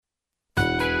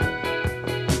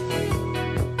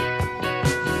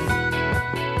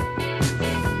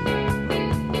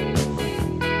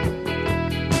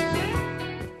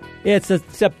It's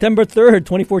September 3rd,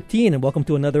 2014, and welcome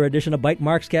to another edition of Bite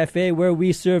Marks Cafe, where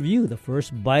we serve you the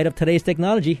first bite of today's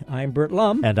technology. I'm Bert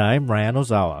Lum. And I'm Ryan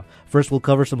Ozawa. First, we'll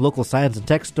cover some local science and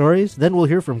tech stories. Then we'll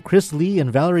hear from Chris Lee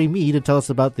and Valerie Mee to tell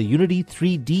us about the Unity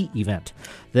 3D event.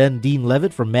 Then Dean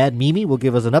Levitt from Mad Mimi will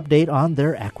give us an update on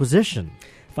their acquisition.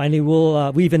 Finally,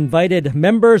 we've invited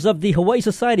members of the Hawaii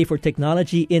Society for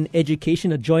Technology in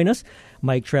Education to join us.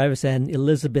 Mike Travis and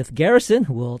Elizabeth Garrison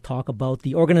will talk about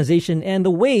the organization and the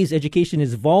ways education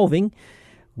is evolving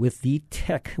with the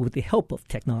help of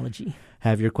technology.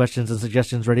 Have your questions and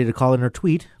suggestions ready to call in or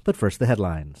tweet, but first the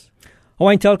headlines.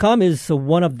 Hawaiian Telecom is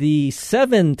one of the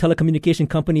 7 telecommunication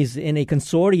companies in a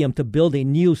consortium to build a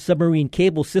new submarine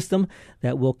cable system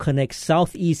that will connect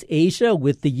Southeast Asia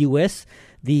with the U.S.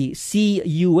 The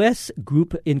CUS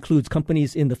group includes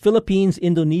companies in the Philippines,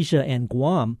 Indonesia, and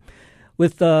Guam.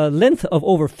 With a length of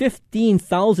over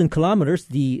 15,000 kilometers,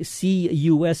 the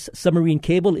CUS submarine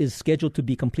cable is scheduled to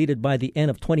be completed by the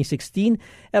end of 2016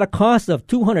 at a cost of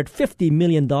 $250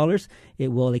 million. It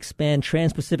will expand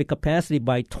trans-Pacific capacity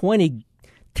by 20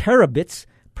 terabits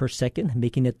per second,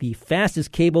 making it the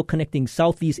fastest cable connecting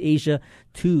Southeast Asia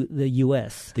to the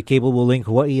U.S. The cable will link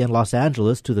Hawaii and Los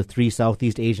Angeles to the 3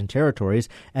 Southeast Asian territories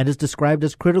and is described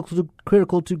as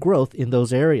critical to growth in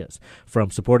those areas, from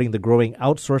supporting the growing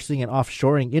outsourcing and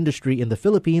offshoring industry in the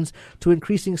Philippines to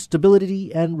increasing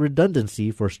stability and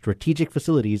redundancy for strategic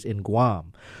facilities in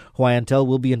Guam. Hawaiian Tel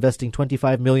will be investing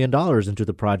 $25 million into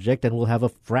the project and will have a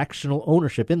fractional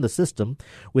ownership in the system,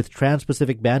 with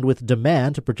trans-Pacific bandwidth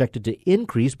demand projected to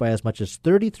increase by as much as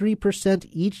 33%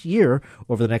 each year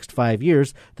over the next 5 years.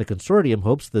 The consortium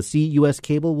hopes the CUS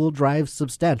cable will drive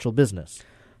substantial business.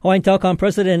 Hawaiian Telecom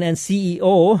President and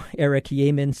CEO Eric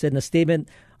Yeaman said in a statement,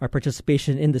 "Our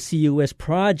participation in the CUS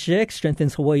project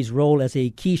strengthens Hawaii's role as a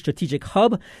key strategic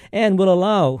hub and will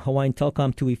allow Hawaiian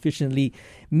Telecom to efficiently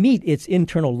meet its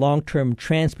internal long-term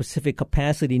trans-Pacific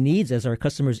capacity needs as our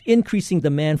customers' increasing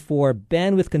demand for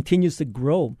bandwidth continues to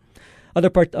grow." Other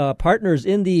partners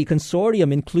in the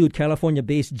consortium include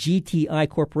California-based GTI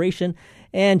Corporation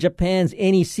and Japan's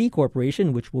NEC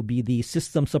Corporation, which will be the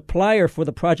system supplier for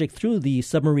the project through the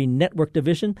Submarine Network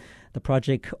Division. The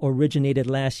project originated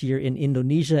last year in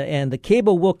Indonesia, and the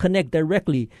cable will connect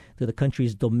directly to the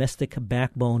country's domestic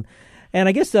backbone. And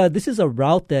I guess this is a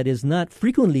route that is not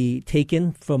frequently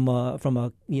taken from a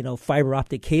fiber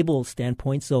optic cable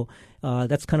standpoint. So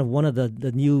that's kind of one of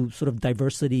the new sort of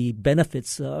diversity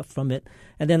benefits from it.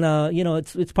 And then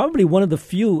it's probably one of the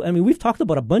few. I mean, we've talked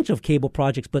about a bunch of cable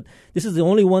projects, but this is the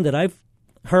only one that I've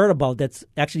heard about that's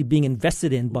actually being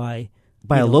invested in by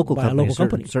a local company.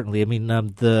 Certainly. I mean,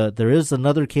 there is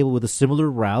another cable with a similar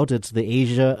route. It's the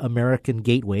Asia American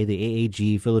Gateway, the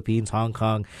AAG, Philippines, Hong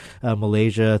Kong,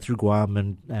 Malaysia, through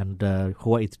Guam, and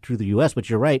Hawaii through the U.S. But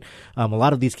you're right. A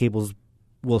lot of these cables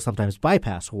will sometimes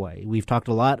bypass Hawaii. We've talked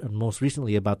a lot, and most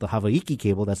recently, about the Hawaiki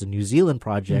cable. That's a New Zealand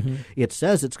project. Mm-hmm. It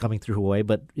says it's coming through Hawaii,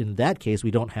 but in that case,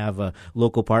 we don't have a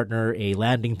local partner, a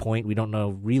landing point. We don't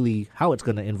know really how it's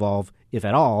going to involve, if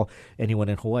at all, anyone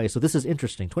in Hawaii. So this is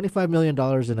interesting. $25 million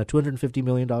in a $250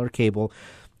 million cable.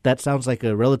 That sounds like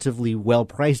a relatively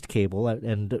well-priced cable,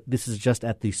 and this is just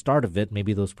at the start of it.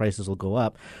 Maybe those prices will go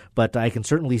up. But I can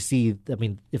certainly see, I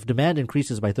mean, if demand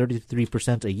increases by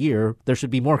 33% a year, there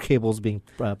should be more cables being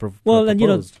proposed. Well, and,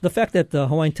 the fact that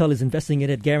Hawaiian Tel is investing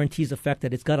in it guarantees the fact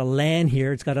that it's got to land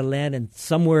here. It's got to land and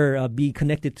somewhere be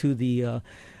connected to the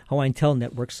Hawaiian Tel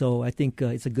network. So I think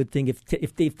it's a good thing.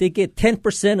 If they get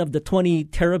 10% of the 20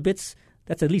 terabits,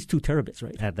 that's at least 2 terabits,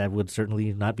 right? That would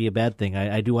certainly not be a bad thing.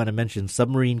 I do want to mention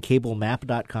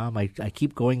submarinecablemap.com. I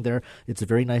keep going there. It's a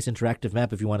very nice interactive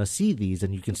map if you want to see these,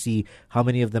 and you can see how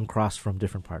many of them cross from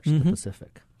different parts of the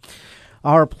Pacific.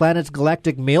 Our planet's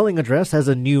galactic mailing address has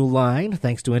a new line,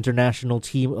 thanks to an international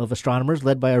team of astronomers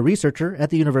led by a researcher at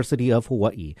the University of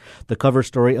Hawaii. The cover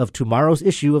story of tomorrow's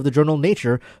issue of the journal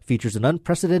Nature features an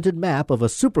unprecedented map of a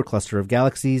supercluster of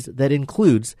galaxies that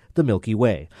includes the Milky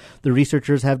Way. The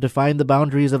researchers have defined the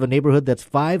boundaries of a neighborhood that's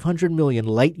 500 million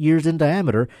light-years in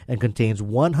diameter and contains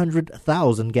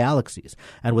 100,000 galaxies.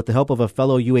 And with the help of a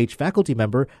fellow UH faculty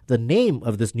member, the name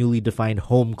of this newly defined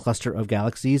home cluster of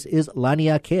galaxies is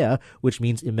Laniakea, which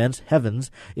means immense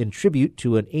heavens, in tribute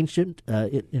to ancient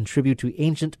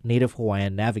native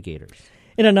Hawaiian navigators.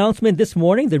 In an announcement this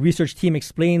morning, the research team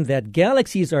explained that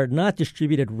galaxies are not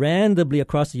distributed randomly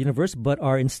across the universe, but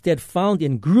are instead found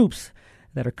in groups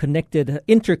that are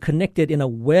interconnected in a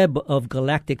web of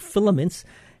galactic filaments.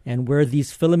 And where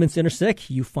these filaments intersect,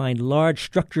 you find large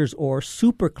structures or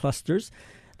superclusters.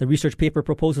 The research paper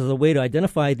proposes a way to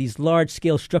identify these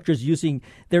large-scale structures using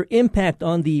their impact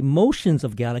on the motions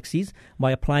of galaxies.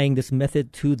 By applying this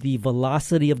method to the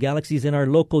velocity of galaxies in our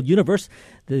local universe,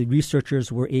 the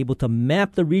researchers were able to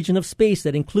map the region of space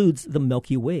that includes the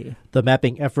Milky Way. The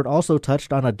mapping effort also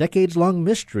touched on a decades-long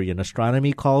mystery in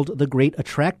astronomy called the Great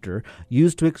Attractor,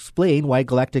 used to explain why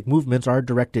galactic movements are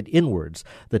directed inwards.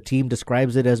 The team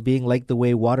describes it as being like the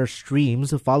way water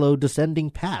streams follow descending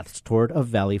paths toward a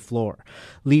valley floor.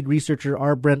 Lead researcher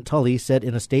R. Brent Tully said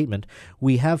in a statement,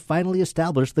 "We have finally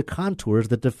established the contours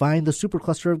that define the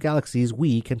supercluster of galaxies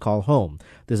we can call home.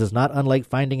 This is not unlike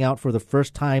finding out for the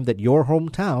first time that your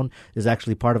hometown is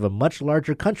actually part of a much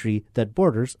larger country that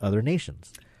borders other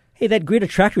nations." Hey, that Great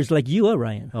Attractor is like you,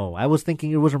 Ryan. Oh, I was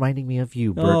thinking it was reminding me of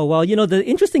you, Bert. Oh, well, the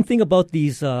interesting thing about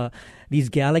these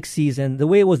galaxies and the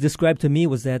way it was described to me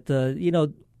was that,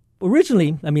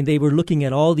 originally, they were looking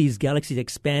at all these galaxies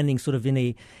expanding sort of in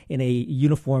a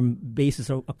uniform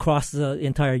basis across the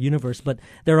entire universe. But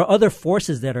there are other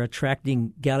forces that are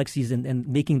attracting galaxies and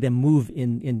making them move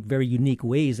in very unique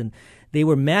ways. And they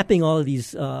were mapping all of these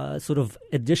sort of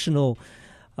additional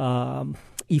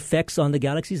effects on the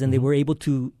galaxies, and they were able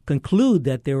to conclude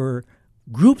that there were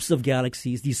groups of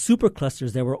galaxies, these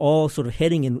superclusters that were all sort of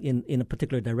heading in a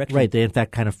particular direction. Right. They, in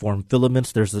fact, kind of form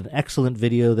filaments. There's an excellent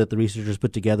video that the researchers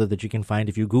put together that you can find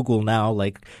if you Google now,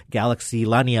 like Galaxy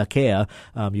Laniakea.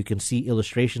 You can see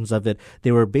illustrations of it.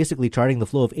 They were basically charting the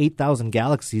flow of 8,000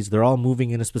 galaxies. They're all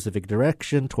moving in a specific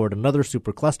direction toward another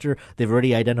supercluster. They've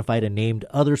already identified and named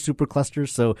other superclusters.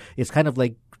 So it's kind of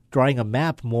like drawing a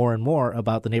map more and more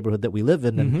about the neighborhood that we live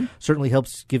in, and certainly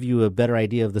helps give you a better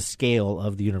idea of the scale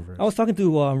of the universe. I was talking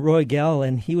to Roy Gall,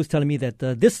 and he was telling me that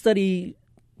this study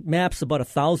maps about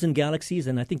 1,000 galaxies,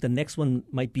 and I think the next one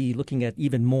might be looking at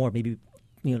even more, maybe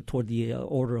toward the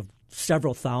order of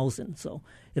several thousand. So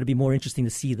it'll be more interesting to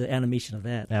see the animation of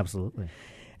that. Absolutely.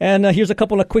 And here's a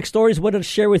couple of quick stories I wanted to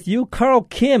share with you. Carl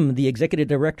Kim, the executive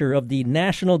director of the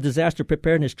National Disaster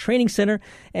Preparedness Training Center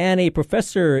and a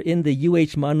professor in the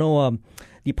UH Manoa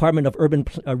Department of Urban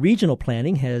Regional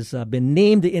Planning, has been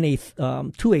named to a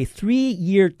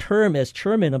 3-year term as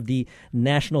chairman of the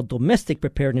National Domestic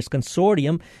Preparedness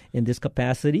Consortium. In this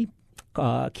capacity,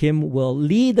 Kim will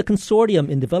lead the consortium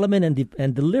in development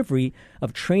and delivery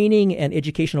of training and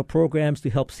educational programs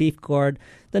to help safeguard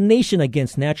the nation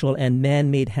against natural and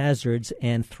man-made hazards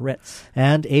and threats.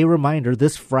 And a reminder,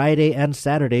 this Friday and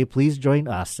Saturday, please join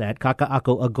us at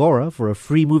Kaka'ako Agora for a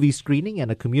free movie screening and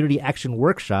a community action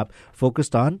workshop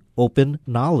focused on open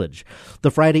knowledge.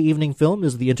 The Friday evening film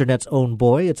is The Internet's Own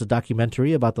Boy. It's a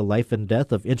documentary about the life and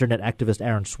death of Internet activist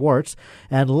Aaron Swartz.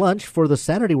 And lunch for the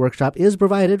Saturday workshop is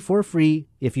provided for free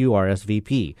if you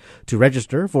RSVP. To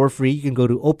register for free, you can go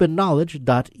to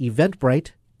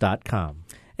openknowledge.eventbrite.com.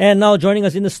 And now joining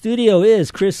us in the studio is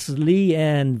Chris Lee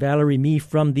and Valerie Mee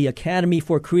from the Academy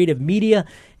for Creative Media.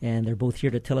 And they're both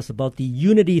here to tell us about the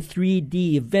Unity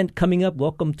 3D event coming up.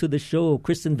 Welcome to the show,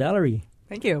 Chris and Valerie.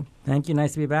 Thank you. Thank you.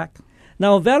 Nice to be back.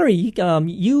 Now, Valerie,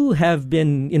 you have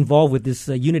been involved with this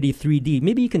Unity 3D.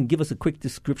 Maybe you can give us a quick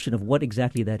description of what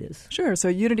exactly that is. Sure. So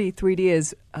Unity 3D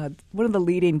is one of the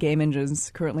leading game engines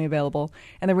currently available.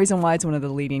 And the reason why it's one of the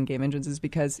leading game engines is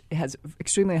because it has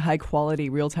extremely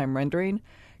high-quality real-time rendering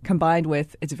combined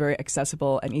with it's very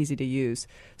accessible and easy to use.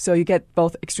 So you get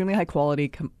both extremely high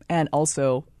quality and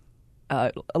also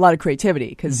a lot of creativity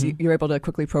because you're able to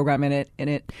quickly program in it.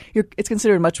 It's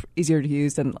considered much easier to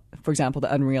use than, for example,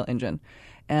 the Unreal Engine,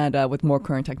 and with more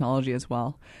current technology as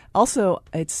well. Also,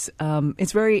 it's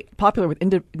very popular with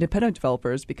independent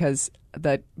developers because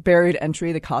the barrier to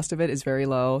entry, the cost of it is very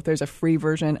low. There's a free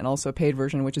version and also a paid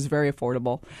version, which is very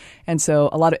affordable. And so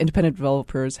a lot of independent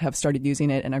developers have started using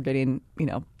it and are getting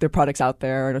their products out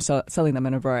there and are selling them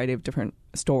in a variety of different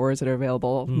stores that are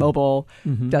available, mobile,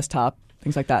 desktop,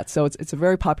 things like that. So it's a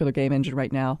very popular game engine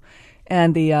right now.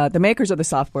 And the makers of the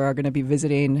software are going to be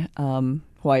visiting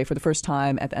Hawaii for the first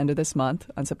time at the end of this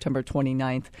month on September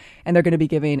 29th. And they're going to be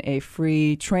giving a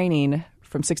free training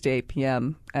from 6 to 8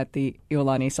 p.m. at the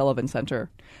Iolani Sullivan Center.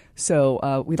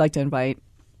 So we'd like to invite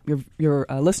your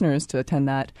listeners to attend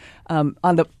that.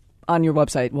 On your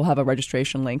website, we'll have a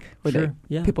registration link where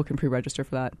people can pre-register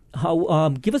for that. How?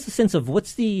 Give us a sense of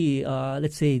what's the,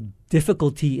 let's say,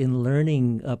 difficulty in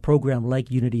learning a program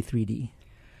like Unity 3D.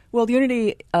 Well,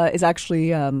 Unity is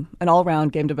actually an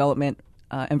all-around game development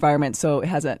environment, so it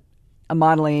has a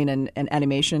modeling and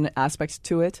animation aspect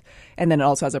to it, and then it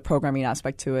also has a programming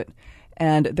aspect to it.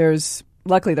 And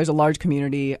luckily there's a large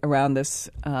community around this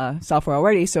software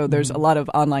already, so there's a lot of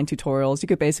online tutorials. You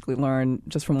could basically learn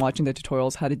just from watching the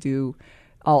tutorials how to do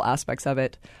all aspects of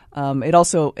it. It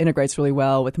also integrates really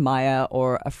well with Maya,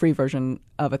 or a free version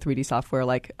of a 3D software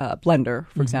like Blender,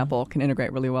 for example, can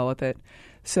integrate really well with it.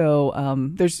 So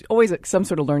there's always some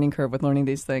sort of learning curve with learning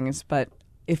these things. But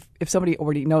if somebody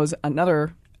already knows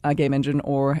another game engine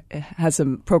or has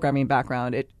some programming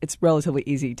background, it's relatively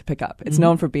easy to pick up. It's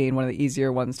known for being one of the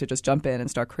easier ones to just jump in and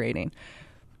start creating.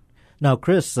 Now,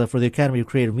 Chris, for the Academy of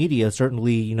Creative Media,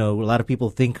 certainly, a lot of people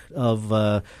think of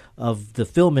the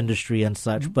film industry and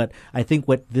such, but I think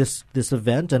what this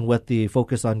event and what the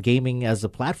focus on gaming as a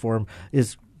platform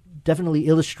is definitely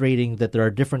illustrating that there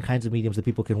are different kinds of mediums that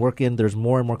people can work in. There's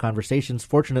more and more conversations,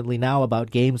 fortunately now,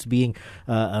 about games being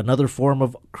another form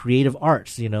of creative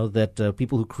arts, that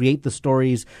people who create the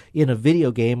stories in a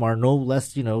video game are no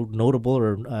less, notable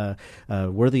or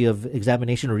worthy of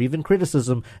examination or even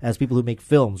criticism as people who make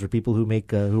films or people who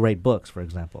write books, for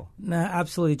example. No,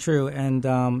 absolutely true. And,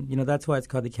 that's why it's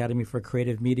called the Academy for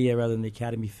Creative Media rather than the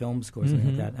Academy Film School or something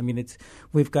like that. I mean,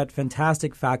 we've got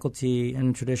fantastic faculty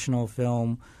in traditional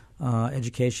film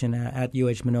education at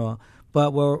UH Manoa.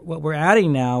 But what we're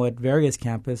adding now at various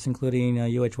campuses, including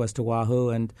UH West Oahu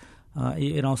and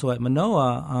also at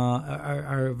Manoa,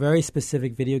 are very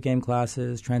specific video game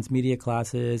classes, transmedia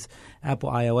classes,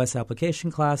 Apple iOS application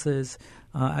classes.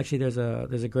 Actually, there's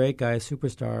a great guy, a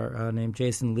superstar named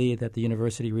Jason Lee that the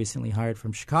university recently hired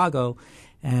from Chicago,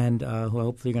 and who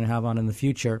hopefully you're going to have on in the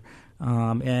future.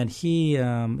 And he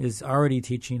is already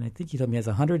teaching. I think he told me he has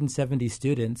 170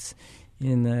 students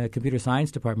in the computer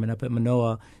science department up at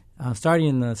Manoa. Starting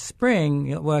in the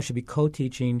spring, we'll actually be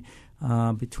co-teaching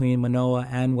between Manoa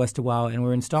and West Oahu, and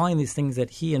we're installing these things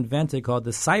that he invented called the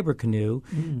Cyber Canoe,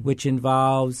 which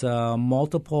involves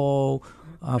multiple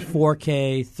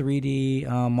 4K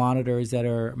 3D monitors that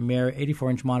are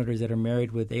 84-inch monitors that are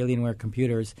married with Alienware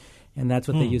computers. And that's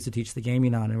what they use to teach the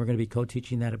gaming on, and we're going to be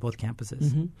co-teaching that at both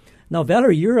campuses. Now,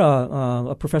 Valerie, you're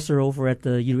a professor over at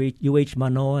the UH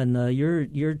Manoa, and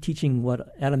you're teaching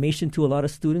animation to a lot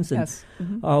of students. And, yes.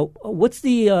 What's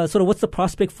the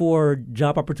prospect for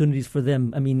job opportunities for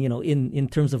them? I mean, in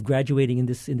terms of graduating in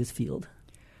this field.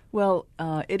 Well,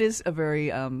 it is a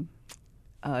very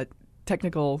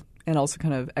technical and also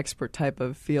kind of expert type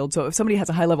of field. So if somebody has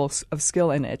a high level of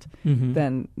skill in it,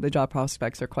 then the job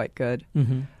prospects are quite good.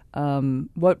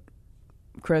 What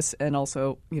Chris and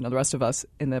also the rest of us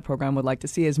in the program would like to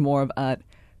see is more of an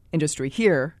industry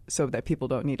here, so that people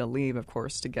don't need to leave, of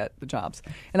course, to get the jobs.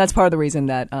 And that's part of the reason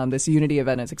that this Unity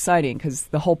event is exciting, because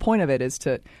the whole point of it is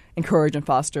to encourage and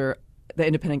foster the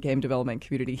independent game development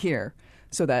community here,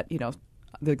 so that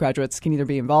the graduates can either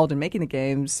be involved in making the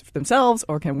games themselves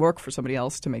or can work for somebody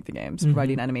else to make the games,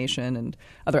 providing animation and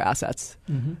other assets.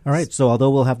 All right. So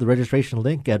although we'll have the registration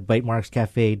link at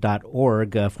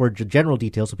bytemarkscafe.org for general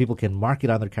details so people can mark it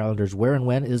on their calendars, where and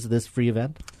when is this free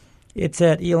event? It's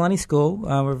at Iolani School.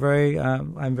 I'm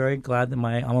very glad that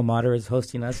my alma mater is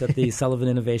hosting us at the Sullivan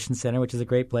Innovation Center, which is a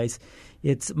great place.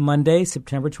 It's Monday,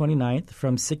 September 29th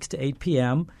from 6 to 8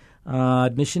 p.m.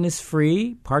 Admission is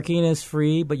free, parking is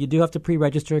free, but you do have to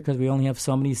pre-register because we only have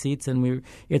so many seats and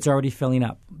it's already filling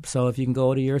up. So if you can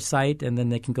go to your site and then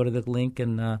they can go to the link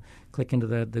and click into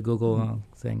the Google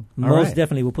thing. Most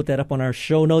definitely. We'll put that up on our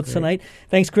show notes tonight.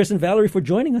 Thanks, Chris and Valerie, for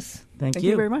joining us. Thank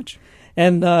you very much.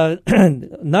 And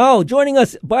now joining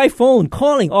us by phone,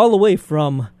 calling all the way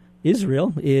from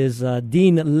Israel, is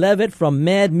Dean Levitt from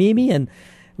Mad Mimi, and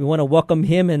we want to welcome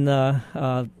him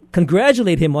and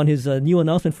congratulate him on his new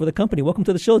announcement for the company. Welcome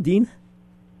to the show, Dean.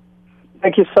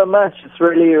 Thank you so much. It's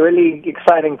really, really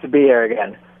exciting to be here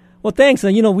again. Well, thanks.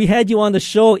 We had you on the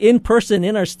show in person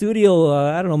in our studio,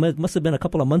 I don't know, it must have been a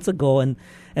couple of months ago, and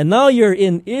now you're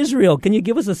in Israel. Can you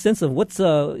give us a sense of what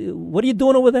are you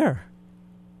doing over there?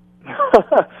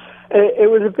 It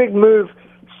was a big move.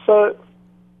 So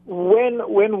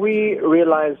when we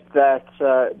realized that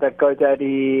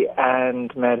GoDaddy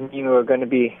and Mad Mimi were going to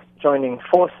be joining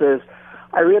forces,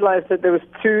 I realized that there was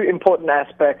two important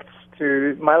aspects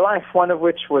to my life, one of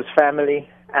which was family,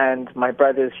 and my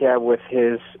brother's here with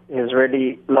his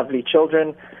really lovely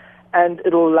children, and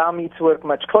it'll allow me to work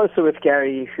much closer with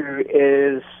Gary, who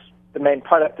is the main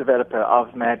product developer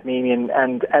of Mad Mimi,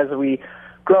 and as we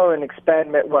grow and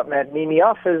expand what Mad Mimi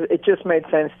offers, it just made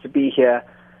sense to be here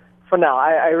for now.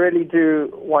 I really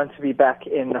do want to be back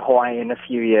in Hawaii in a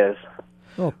few years.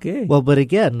 Okay. Well, but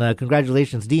again,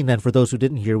 congratulations, Dean. And for those who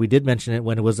didn't hear, we did mention it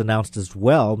when it was announced as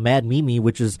well. Mad Mimi,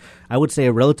 which is, I would say,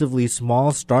 a relatively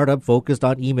small startup focused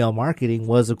on email marketing,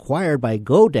 was acquired by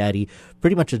GoDaddy,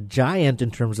 pretty much a giant in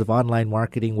terms of online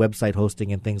marketing, website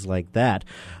hosting, and things like that.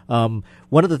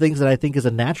 One of the things that I think is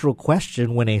a natural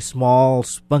question when a small,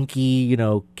 spunky,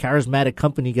 charismatic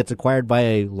company gets acquired by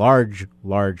a large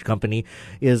large company,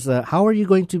 is how are you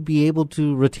going to be able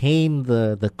to retain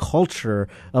the culture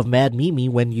of Mad Mimi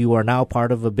when you are now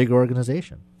part of a big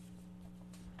organization?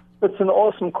 It's an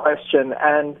awesome question,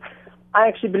 and I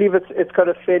actually believe it's got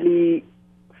a fairly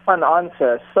fun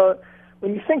answer. So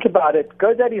when you think about it,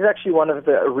 GoDaddy is actually one of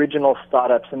the original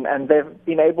startups, and they've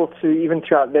been able to, even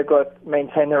throughout their growth,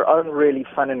 maintain their own really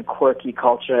fun and quirky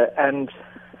culture. And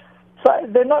so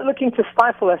they're not looking to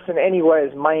stifle us in any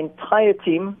ways. My entire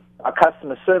team, our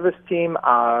customer service team,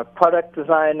 our product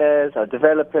designers, our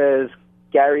developers,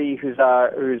 Gary, who's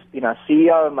been our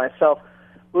CEO, and myself,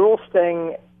 we're all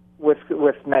staying with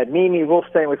Mad Mimi, we're all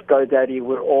staying with GoDaddy.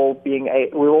 We're all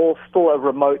still a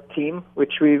remote team,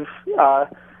 which we've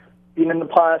been in the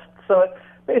past. So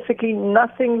basically,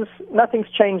 nothing's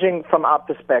changing from our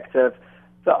perspective.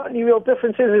 The only real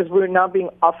difference is we're now being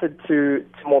offered to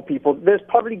more people. There's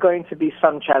probably going to be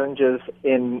some challenges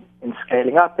in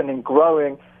scaling up and in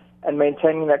growing and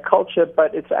maintaining that culture,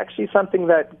 but it's actually something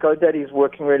that GoDaddy is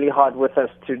working really hard with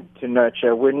us to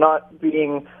nurture. We're not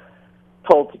being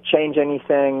told to change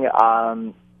anything.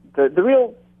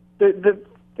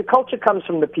 The culture comes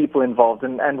from the people involved,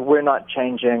 and we're not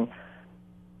changing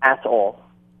at all.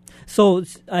 So,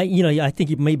 I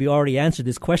think you maybe already answered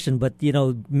this question, but,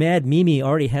 Mad Mimi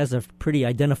already has a pretty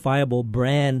identifiable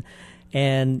brand.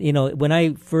 And, when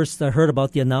I first heard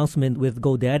about the announcement with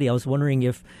GoDaddy, I was wondering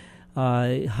if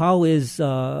how is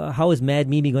Mad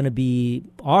Mimi going to be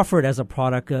offered as a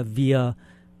product via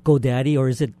GoDaddy, or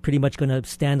is it pretty much going to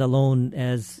stand alone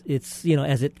as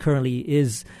as it currently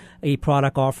is a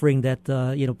product offering that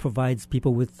provides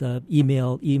people with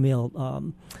email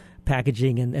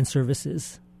packaging and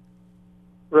services?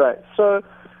 Right. So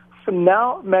for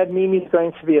now, Mad Mimi is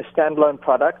going to be a standalone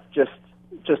product,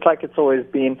 just like it's always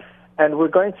been, and we're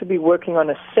going to be working on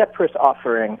a separate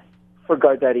offering for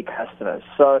GoDaddy customers.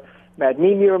 So Mad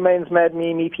Mimi remains Mad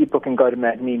Mimi. People can go to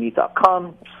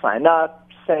madmimi.com, sign up,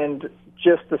 send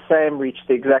just the same, reach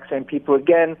the exact same people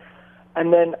again,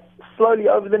 and then slowly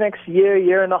over the next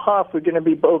year and a half, we're going to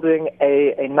be building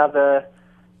another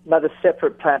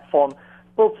separate platform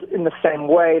built in the same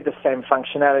way, the same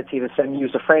functionality, the same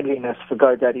user-friendliness for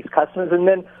GoDaddy's customers. And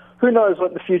then who knows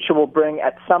what the future will bring.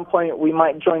 At some point, we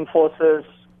might join forces.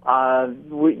 I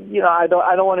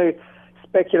don't want to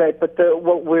speculate, but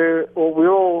what we're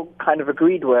all kind of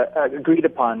agreed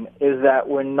upon is that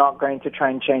we're not going to try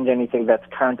and change anything that's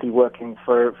currently working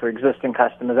for existing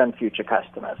customers and future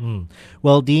customers.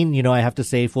 Well, Dean, I have to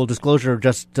say, full disclosure,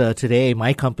 just today,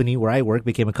 my company where I work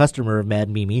became a customer of Mad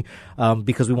Mimi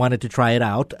because we wanted to try it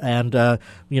out. And, there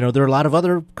are a lot of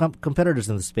other competitors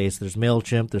in the space. There's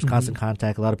MailChimp, there's Constant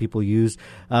Contact, a lot of people use.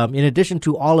 In addition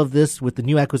to all of this, with the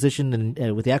new acquisition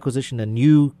and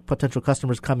new potential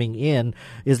customers coming in,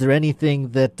 is there anything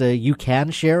that you can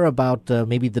share about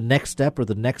maybe the next step or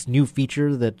the next new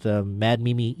feature that Mad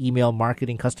Mimi email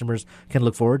marketing customers can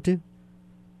look forward to?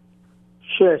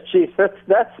 Sure, Chief. That's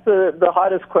the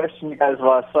hardest question you guys have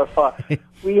asked so far.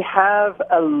 We have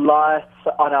a lot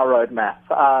on our roadmap.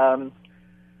 In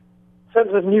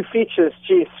terms of new features,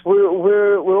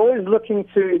 we're always looking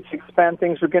to expand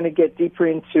things. We're going to get deeper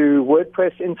into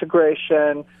WordPress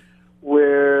integration.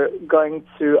 We're going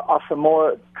to offer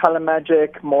more color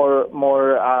magic, more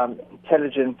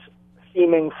intelligent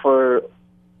theming for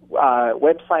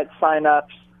website signups.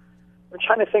 We're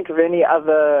trying to think of any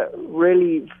other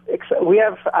really. I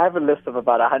have a list of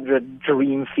about 100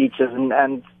 dream features,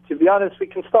 and to be honest, we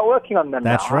can start working on them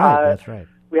now. That's right.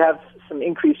 We have some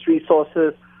increased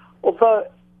resources. Although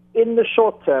in the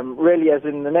short term, really, as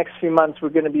in the next few months, we're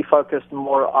going to be focused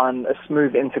more on a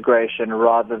smooth integration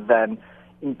rather than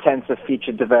intensive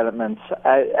feature development.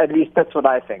 At least that's what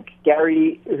I think.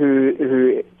 Gary, who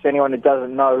to anyone who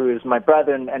doesn't know, who is my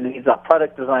brother and leads our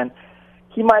product design,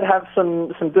 he might have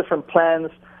some different plans,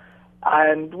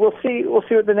 and we'll see what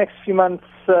the next few months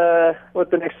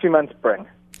bring.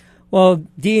 Well,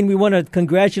 Dean, we want to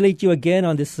congratulate you again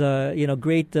on this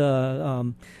great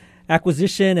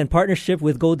acquisition and partnership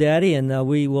with GoDaddy, and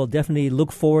we will definitely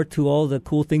look forward to all the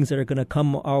cool things that are going to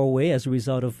come our way as a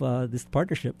result of this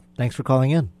partnership. Thanks for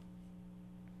calling in.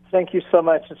 Thank you so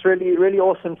much. It's really, really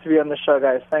awesome to be on the show,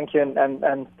 guys. Thank you,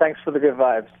 and thanks for the good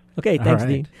vibes. Okay, thanks,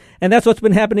 Dean. And that's what's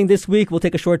been happening this week. We'll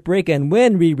take a short break, and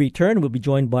when we return, we'll be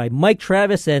joined by Mike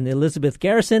Travis and Elizabeth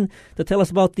Garrison to tell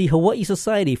us about the Hawaii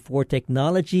Society for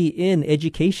Technology in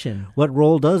Education. What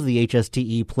role does the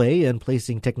HSTE play in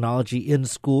placing technology in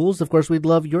schools? Of course, we'd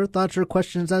love your thoughts or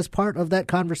questions as part of that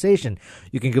conversation.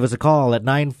 You can give us a call at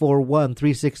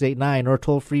 941-3689 or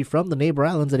toll free from the neighbor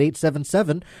islands at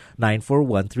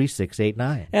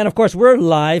 877-941-3689. And, of course, we're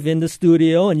live in the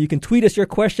studio, and you can tweet us your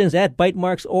questions at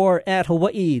Bytemarks or or at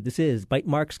Hawaii. This is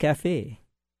Bytemarks Cafe.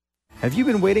 Have you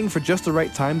been waiting for just the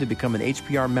right time to become an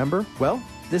HPR member? Well,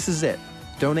 this is it.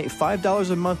 Donate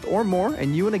 $5 a month or more,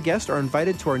 and you and a guest are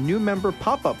invited to our new member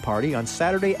pop-up party on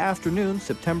Saturday afternoon,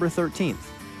 September 13th.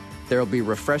 There will be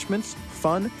refreshments,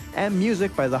 fun, and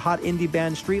music by the hot indie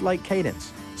band Streetlight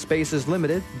Cadence. Space is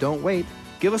limited. Don't wait.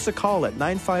 Give us a call at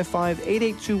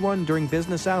 955-8821 during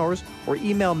business hours or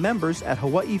email members at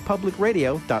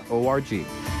hawaiipublicradio.org.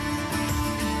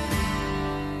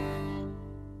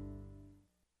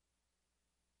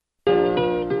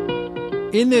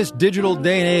 In this digital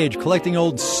day and age, collecting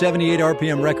old 78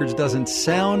 RPM records doesn't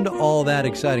sound all that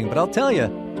exciting, but I'll tell you,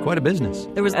 it's quite a business.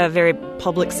 There was a very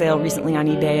public sale recently on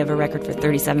eBay of a record for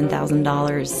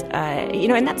 $37,000.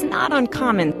 And that's not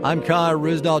uncommon. I'm Kai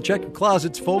Rizdal. Check your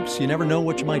closets, folks. You never know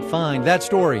what you might find. That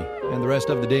story and the rest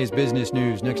of the day's business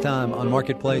news next time on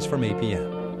Marketplace from 8 p.m.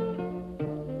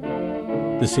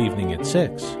 This evening at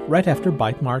 6, right after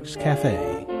Bytemarks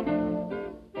Cafe.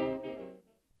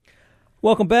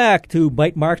 Welcome back to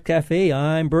Bytemarks Cafe.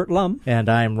 I'm Bert Lum. And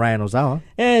I'm Ryan Ozawa.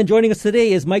 And joining us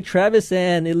today is Mike Travis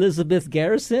and Elizabeth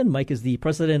Garrison. Mike is the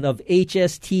president of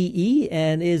HSTE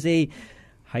and is a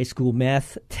high school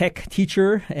math tech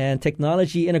teacher and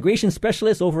technology integration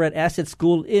specialist over at Asset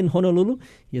School in Honolulu.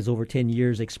 He has over 10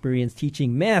 years experience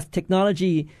teaching math,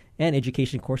 technology, and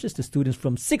education courses to students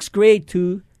from 6th grade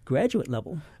to graduate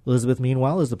level. Elizabeth,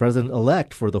 meanwhile, is the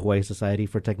president-elect for the Hawaii Society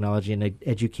for Technology and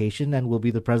Education and will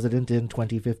be the president in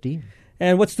 2015.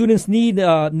 And what students needs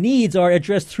are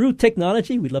addressed through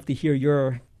technology. We'd love to hear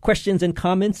your questions and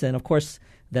comments. And, of course,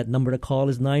 that number to call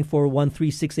is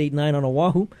 941-3689 on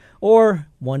Oahu or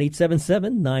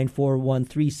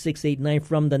 1-877-941-3689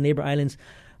 from the neighbor islands.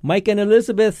 Mike and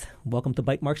Elizabeth, welcome to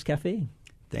Bytemarks Cafe.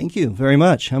 Thank you very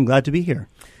much. I'm glad to be here.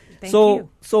 Thank you.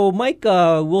 So Mike,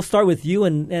 we'll start with you,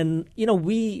 and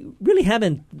we really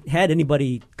haven't had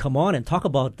anybody come on and talk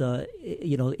about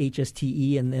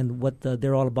HSTE and what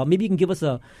they're all about. Maybe you can give us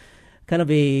a kind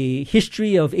of a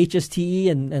history of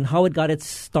HSTE and how it got its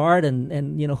start,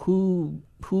 and who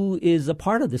is a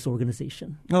part of this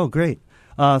organization. Oh, great!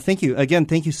 Thank you again.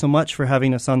 Thank you so much for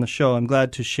having us on the show. I'm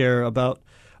glad to share about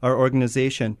our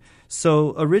organization.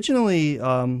 So originally,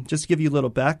 just to give you a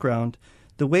little background.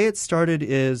 The way it started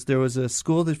is there was a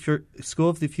School of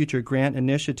the Future grant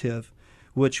initiative,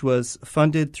 which was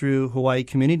funded through Hawaii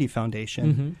Community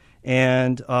Foundation,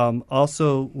 and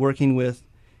also working with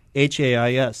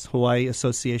HAIS, Hawaii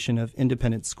Association of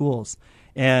Independent Schools.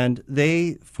 And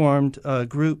they formed a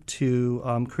group to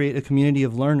create a community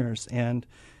of learners, and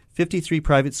 53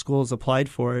 private schools applied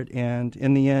for it, and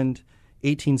in the end,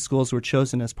 18 schools were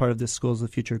chosen as part of this Schools of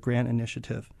the Future grant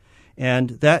initiative. And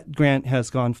that grant has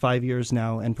gone 5 years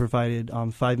now and provided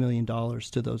 $5 million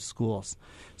to those schools.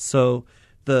 So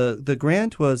the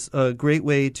grant was a great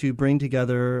way to bring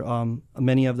together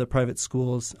many of the private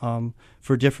schools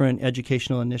for different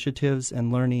educational initiatives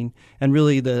and learning, and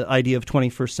really the idea of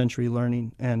 21st century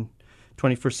learning and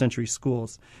 21st century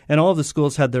schools. And all of the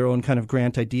schools had their own kind of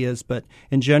grant ideas, but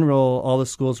in general, all the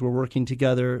schools were working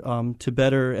together to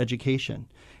better education.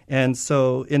 And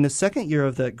so in the second year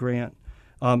of that grant,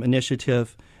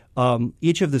 initiative,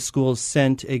 each of the schools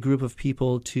sent a group of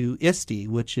people to ISTE,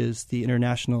 which is the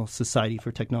International Society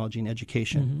for Technology and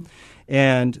Education.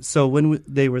 And so when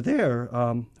they were there,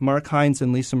 Mark Hines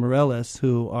and Lisa Morales,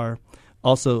 who are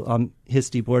also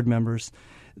HISTE board members,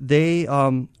 they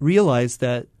realized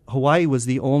that Hawaii was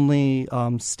the only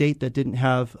state that didn't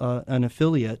have an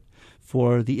affiliate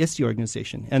for the ISTE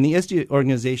organization. And the ISTE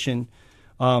organization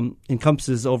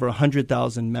encompasses over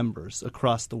 100,000 members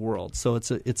across the world, so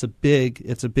it's a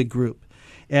big group.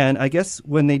 And I guess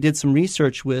when they did some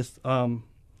research with Phil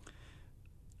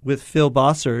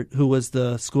Bossert, who was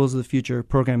the Schools of the Future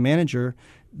program manager,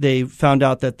 they found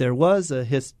out that there was a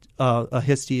HISTE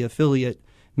affiliate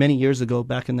many years ago,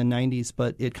 back in the 90s,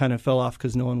 but it kind of fell off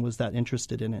because no one was that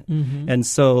interested in it. And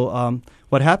so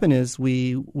what happened is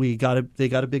they got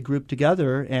a big group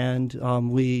together, and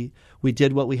we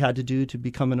did what we had to do to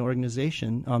become an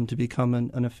organization, to become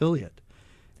an affiliate.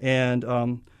 And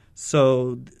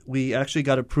so we actually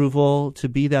got approval to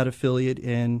be that affiliate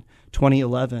in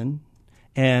 2011,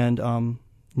 and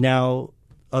now,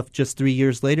 just 3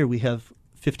 years later, we have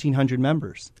 1,500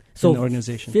 members in the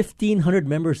organization. 1,500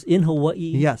 members in Hawaii?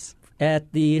 Yes.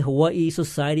 At the Hawaii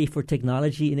Society for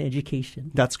Technology and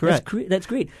Education. That's correct. That's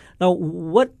great. Now,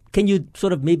 what can you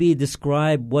sort of maybe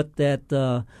describe what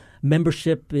that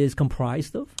membership is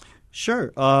comprised of?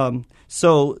 Sure.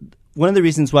 So one of the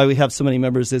reasons why we have so many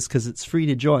members is because it's free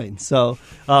to join. So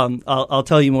I'll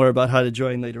tell you more about how to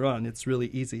join later on. It's really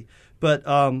easy. But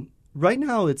right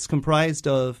now it's comprised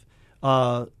of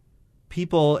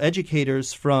people,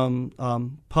 educators from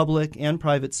public and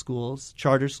private schools,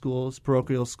 charter schools,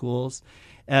 parochial schools,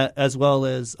 as well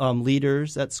as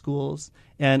leaders at schools,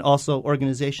 and also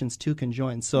organizations too can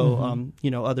join. So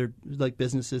other like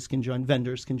businesses can join,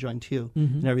 vendors can join too,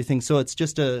 and everything. So it's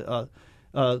just a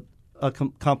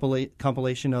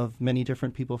compilation of many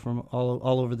different people from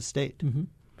all over the state. Mm-hmm.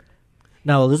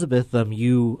 Now, Elizabeth,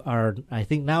 you are, I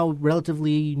think, now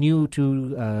relatively new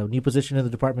to a new position in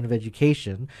the Department of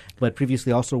Education, but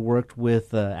previously also worked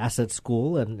with Asset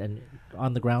School and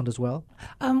on the ground as well?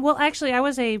 Well, actually,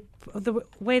 the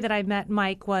way that I met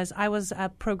Mike was I was a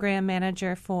program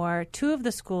manager for two of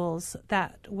the schools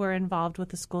that were involved with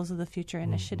the Schools of the Future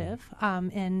initiative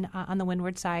on the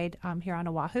windward side here on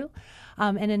Oahu.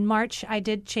 And in March, I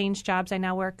did change jobs. I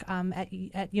now work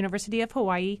at University of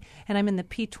Hawaii, and I'm in the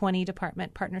P20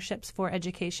 department, Partnerships for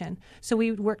Education. So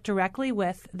we work directly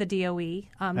with the DOE.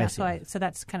 So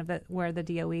that's kind of where the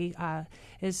DOE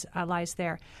lies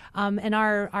there. And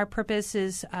our purpose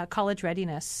is college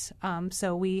readiness.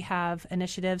 So we have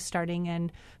initiatives starting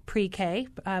in pre-K,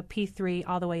 P3,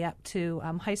 all the way up to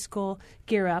high school.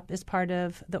 Gear Up is part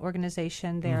of the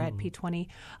organization there at P20.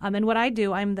 And what I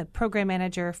do, I'm the program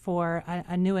manager for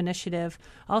a new initiative,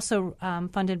 also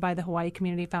funded by the Hawaii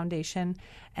Community Foundation.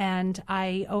 And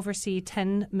I oversee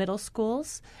 10 middle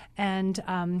schools, and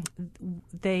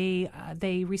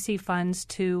they receive funds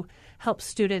to help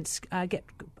students get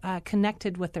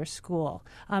connected with their school.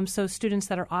 So students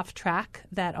that are off track,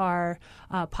 that are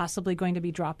possibly going to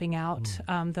be dropping out,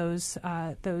 those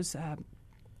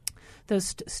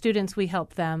students, we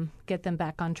help them get them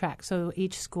back on track. So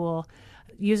each school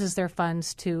uses their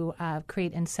funds to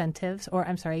create incentives,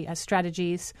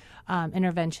 strategies,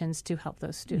 interventions to help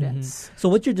those students. So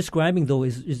what you're describing, though,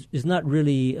 is not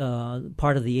really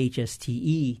part of the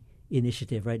HSTE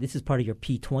initiative, right? This is part of your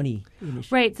P20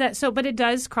 initiative. Right. But it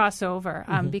does cross over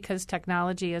because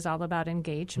technology is all about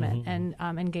engagement and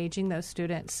engaging those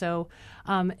students. So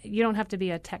you don't have to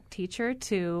be a tech teacher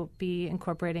to be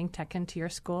incorporating tech into your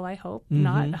school, I hope.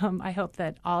 I hope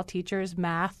that all teachers,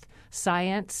 math,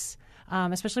 science,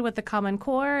 especially with the Common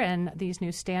Core and these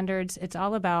new standards, it's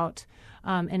all about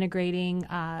integrating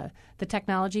the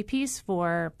technology piece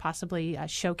for possibly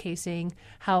showcasing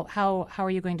how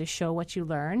are you going to show what you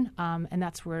learn, and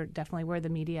that's definitely where the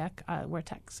media, where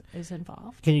tech is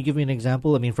involved. Can you give me an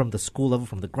example? I mean, from the school level,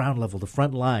 from the ground level, the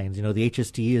front lines. You know, the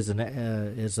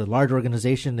HSTE is a large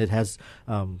organization. It has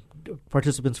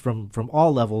participants from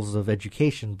all levels of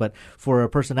education. But for a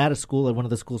person at a school, at one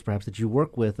of the schools perhaps that you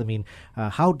work with, I mean,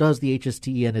 how does the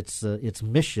HSTE and its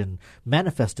mission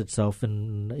manifest itself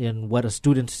in what a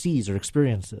student sees or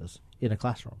experiences in a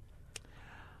classroom?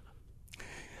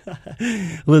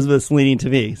 Elizabeth's leaning to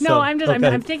me. No,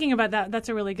 I'm thinking about that. That's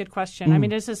a really good question. I mean,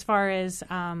 just as far as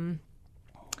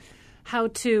how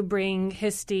to bring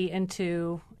HSTE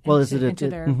into is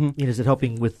it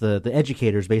helping with the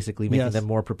educators, basically making them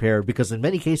more prepared? Because in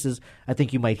many cases, I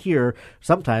think you might hear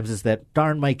sometimes is that,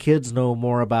 darn, my kids know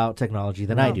more about technology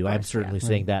than I do. I'm certainly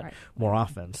saying that more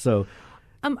often. So,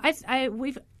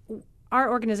 our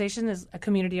organization is a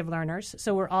community of learners,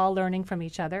 so we're all learning from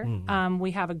each other.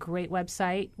 We have a great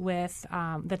website with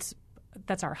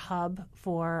that's our hub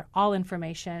for all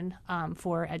information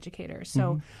for educators.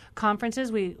 So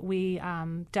conferences, we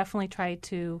definitely try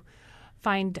to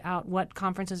find out what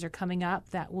conferences are coming up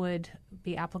that would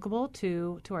be applicable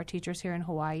to our teachers here in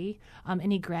Hawaii.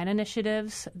 Any grant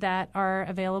initiatives that are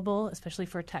available, especially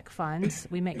for tech funds,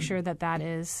 we make sure that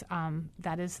is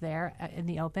there in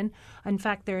the open. In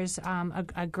fact, there's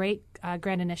a great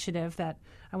grant initiative that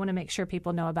I want to make sure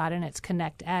people know about, and it's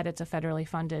Connect Ed. It's a federally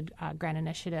funded grant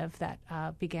initiative that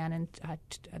began in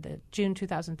June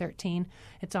 2013.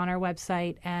 It's on our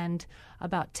website, and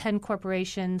about 10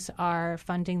 corporations are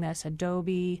funding this: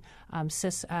 Adobe,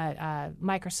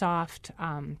 Microsoft,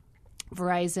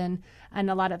 Verizon, and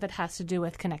a lot of it has to do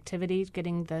with connectivity,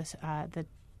 getting the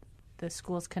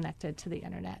schools connected to the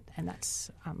internet, and that's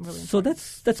really important.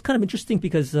 So that's kind of interesting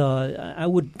because I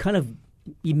would kind of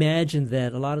imagine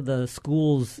that a lot of the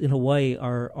schools in Hawaii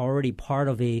are already part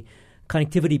of a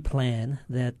connectivity plan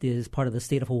that is part of the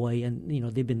state of Hawaii, and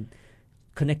they've been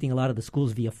connecting a lot of the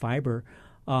schools via fiber.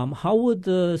 How would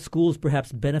the schools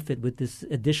perhaps benefit with this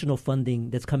additional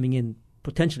funding that's coming in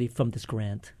potentially from this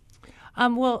grant?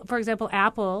 Well, for example,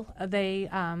 Apple,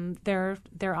 their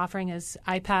offering is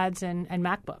iPads and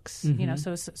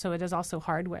MacBooks. So it is also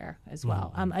hardware as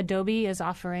well. Adobe is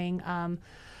offering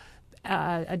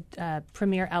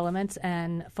Premiere Elements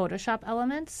and Photoshop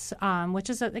Elements,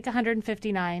 which is like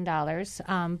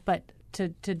 $159. But to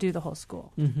do the whole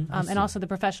school. And also the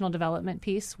professional development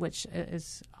piece, which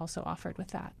is also offered with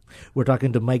that. We're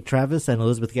talking to Mike Travis and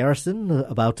Elizabeth Garrison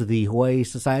about the Hawaii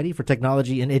Society for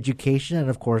Technology and Education. And,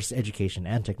 of course, education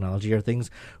and technology are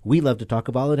things we love to talk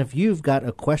about. And if you've got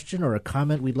a question or a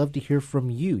comment, we'd love to hear from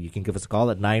you. You can give us a call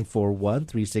at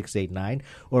 941-3689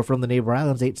 or from the Neighbor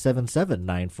Islands,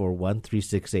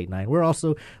 877-941-3689. We're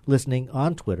also listening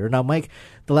on Twitter. Now, Mike,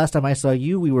 the last time I saw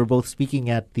you, we were both speaking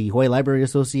at the Hawaii Library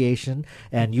Association,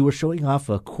 and you were showing off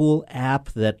a cool app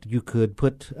that you could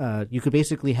put, you could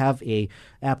basically have a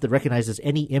app that recognizes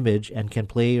any image and can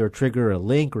play or trigger a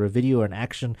link or a video or an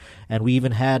action. And we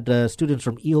even had students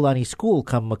from Iolani School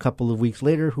come a couple of weeks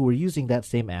later who were using that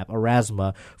same app,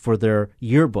 Erasma, for their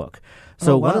yearbook.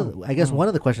 So one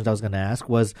of the questions I was going to ask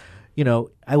was,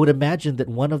 I would imagine that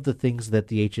one of the things that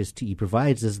the HSTE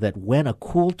provides is that when a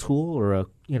cool tool or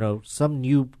some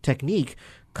new technique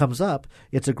comes up,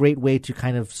 it's a great way to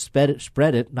kind of spread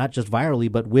it, not just virally,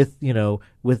 but with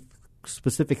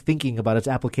specific thinking about its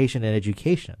application and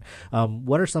education.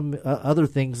 What are some other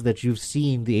things that you've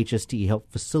seen the HSTE help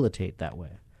facilitate that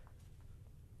way?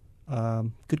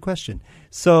 Good question.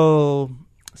 So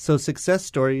success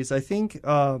stories, I think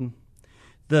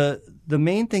the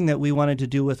main thing that we wanted to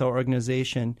do with our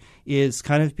organization is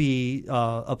kind of be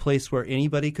a place where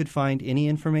anybody could find any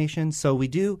information. So we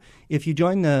do, if you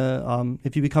join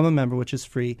if you become a member, which is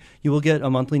free, you will get a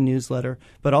monthly newsletter.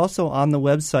 But also on the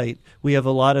website, we have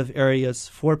a lot of areas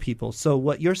for people. So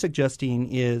what you're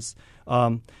suggesting is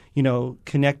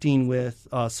connecting with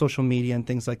social media and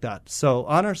things like that. So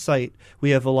on our site,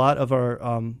 we have a lot of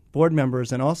our board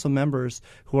members and also members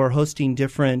who are hosting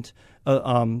different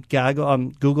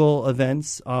Google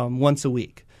events once a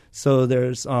week. So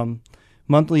there's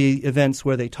monthly events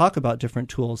where they talk about different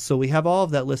tools. So we have all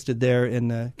of that listed there in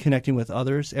the Connecting with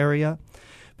Others area.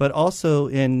 But also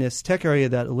in this tech area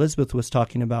that Elizabeth was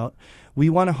talking about, we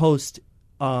want to host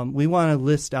we want to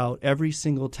list out every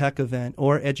single tech event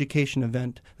or education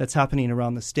event that's happening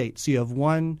around the state. So you have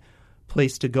one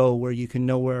place to go where you can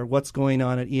know what's going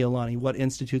on at Iolani, what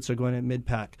institutes are going at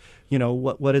MidPAC,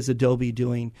 what is Adobe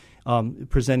doing,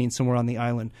 presenting somewhere on the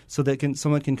island, so that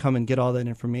someone can come and get all that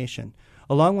information.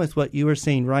 Along with what you were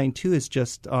saying, Ryan, too, is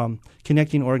just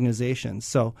connecting organizations.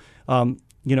 So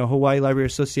Hawaii Library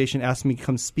Association asked me to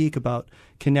come speak about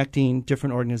connecting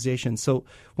different organizations. So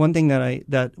one thing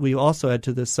that we also add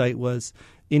to this site was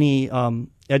any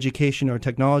education or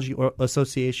technology or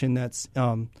association that's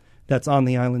on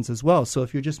the islands as well. So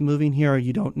if you're just moving here or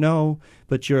you don't know,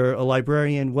 but you're a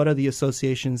librarian, what are the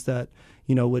associations that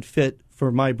would fit for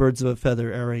my birds of a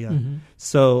feather area? Mm-hmm.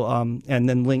 So and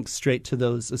then links straight to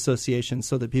those associations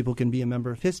so that people can be a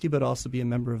member of HSTE but also be a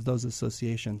member of those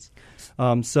associations.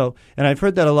 And I've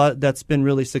heard that a lot. That's been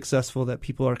really successful, that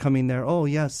people are coming there. Oh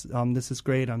yes, this is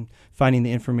great. I'm finding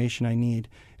the information I need,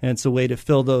 and it's a way to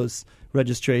fill those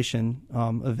registration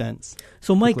events.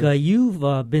 So, Mike, you've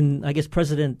been, I guess,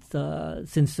 president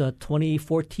since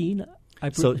 2014.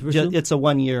 So it's a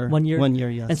 1 year. 1 year? 1 year,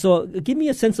 yes. And so give me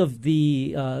a sense of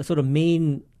the sort of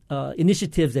main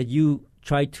initiatives that you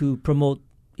try to promote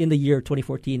in the year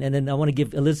 2014. And then I want to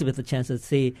give Elizabeth a chance to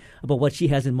say about what she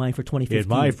has in mind for 2015. Here's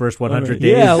my first 100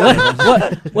 days.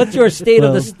 Yeah, what's your state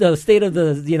of the state of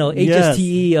the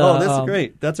HSTE?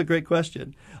 Yes. That's a great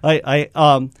question.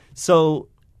 So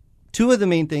two of the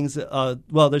main things,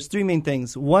 there's three main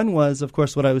things. One was, of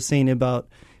course, what I was saying about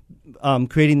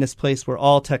creating this place where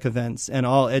all tech events and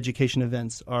all education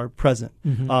events are present,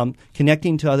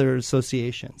 connecting to other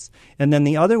associations. And then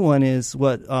the other one is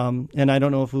what, and I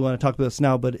don't know if we want to talk about this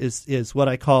now, but is what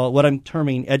I'm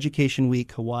terming Education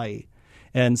Week Hawaii.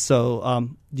 And so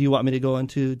do you want me to go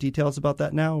into details about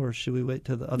that now, or should we wait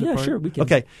to the other part? Yeah, sure, we can.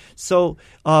 Okay. So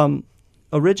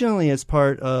originally, as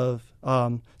part of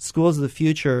Schools of the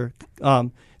Future,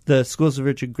 the Schools of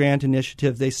the Future Grant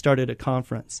Initiative, they started a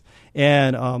conference.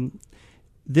 And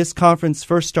this conference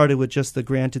first started with just the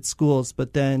granted schools,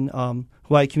 but then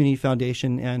Hawaii Community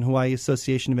Foundation and Hawaii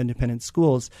Association of Independent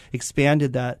Schools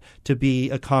expanded that to be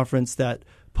a conference that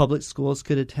public schools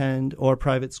could attend, or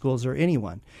private schools, or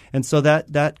anyone. And so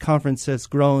that conference has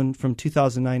grown from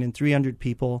 2009 and 300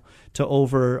 people to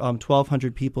over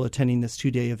 1,200 people attending this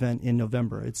 2-day event in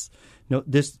November. It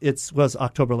was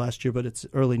October last year, but it's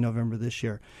early November this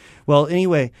year. Well,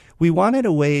 anyway, we wanted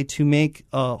a way to make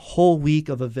a whole week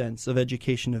of events, of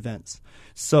education events.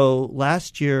 So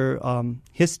last year,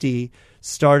 HSTE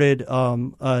started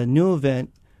a new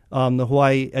event, the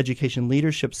Hawaii Education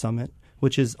Leadership Summit,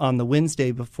 which is on the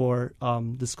Wednesday before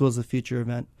the Schools of the Future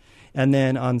event. And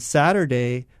then on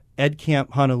Saturday, Ed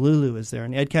Camp Honolulu is there.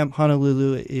 And Ed Camp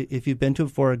Honolulu, if you've been to it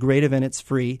before, a great event, it's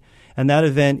free. And that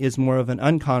event is more of an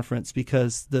unconference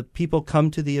because the people come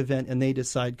to the event and they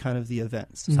decide kind of the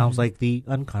events. Sounds like the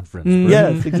unconference.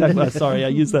 Yes, exactly. Sorry, I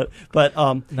used that. But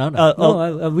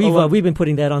we've been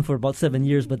putting that on for about 7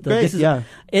 years. But this is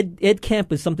Ed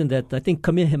Camp is something that I think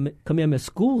Kamehameha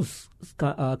Schools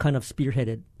kind of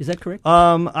spearheaded. Is that correct?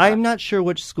 I'm not sure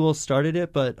which school started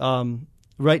it, but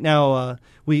right now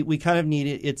we kind of need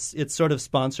it. It's sort of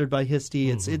sponsored by HISTE.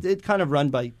 It's kind of run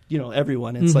by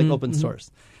everyone. It's like open source.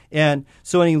 And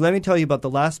so anyway, let me tell you about the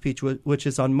last speech, which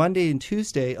is on Monday and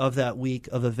Tuesday of that week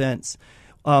of events.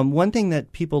 One thing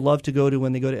that people love to go to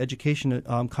when they go to education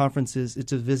conferences is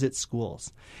to visit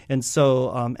schools. And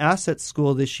so Assets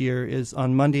School this year is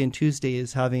on Monday and Tuesday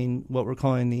is having what we're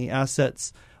calling the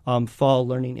Assets Fall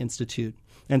Learning Institute.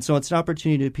 And so it's an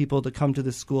opportunity for people to come to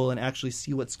the school and actually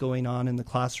see what's going on in the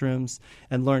classrooms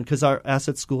and learn, because our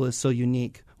Assets School is so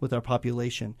unique with our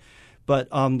population. But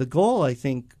the goal, I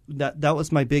think, that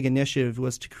was my big initiative,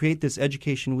 was to create this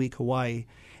Education Week Hawaii.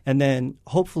 And then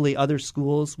hopefully other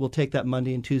schools will take that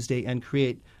Monday and Tuesday and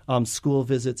create school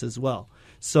visits as well.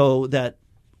 So that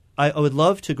I would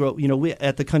love to grow. We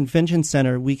at the convention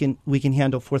center we can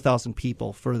handle 4,000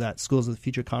 people for that Schools of the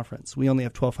Future conference. We only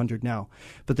have 1,200 now,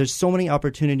 but there's so many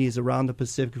opportunities around the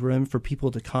Pacific Rim for people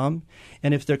to come.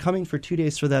 And if they're coming for 2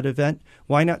 days for that event,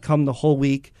 why not come the whole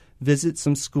week? Visit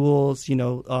some schools,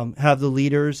 have the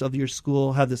leaders of your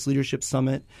school have this leadership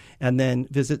summit, and then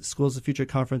visit Schools of the Future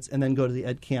conference, and then go to the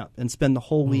Ed Camp and spend the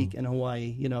whole week in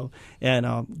Hawaii.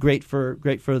 And great for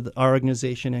our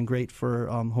organization and great for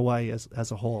Hawaii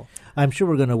as a whole. I'm sure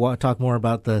we're going to talk more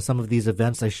about some of these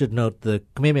events. I should note the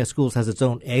Kamehameha Schools has its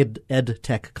own Ed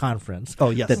Tech conference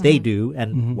that they do,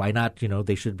 and why not?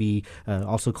 They should be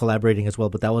also collaborating as well.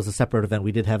 But that was a separate event.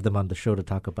 We did have them on the show to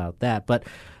talk about that, but.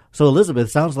 So, Elizabeth,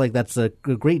 sounds like that's a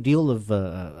great deal of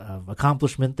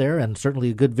accomplishment there, and certainly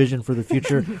a good vision for the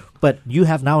future. But you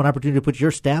have now an opportunity to put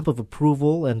your stamp of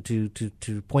approval and to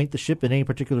point the ship in any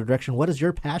particular direction. What is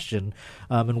your passion,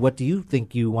 and what do you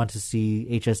think you want to see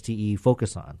HSTE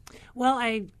focus on? Well,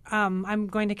 I'm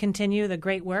going to continue the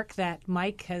great work that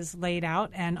Mike has laid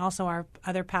out, and also our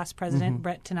other past president,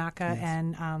 Brett Tanaka,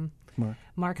 and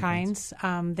Mark Hines.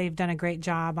 They've done a great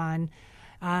job on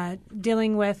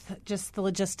dealing with just the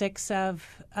logistics of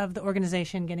the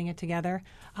organization, getting it together.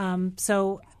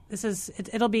 So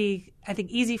it'll be, I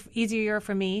think, easier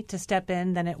for me to step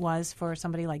in than it was for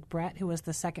somebody like Brett, who was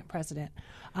the second president,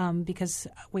 because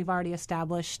we've already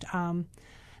established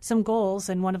some goals,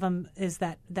 and one of them is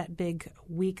that big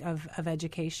week of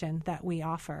education that we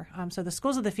offer. So the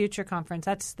Schools of the Future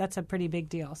conference, that's a pretty big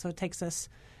deal. So it takes us,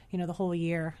 the whole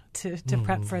year to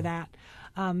prep for that.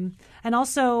 And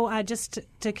also just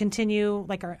to continue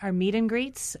like our meet and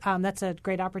greets. That's a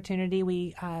great opportunity.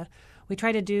 We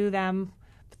try to do them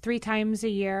 3 times a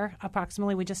year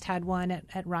approximately. We just had one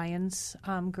at Ryan's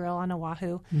Grill on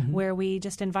Oahu, where we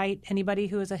just invite anybody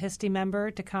who is a HISTE member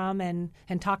to come and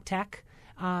talk tech,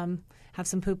 have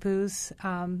some poo-poos,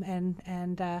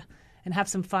 and have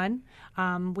some fun.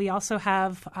 We also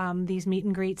have these meet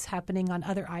and greets happening on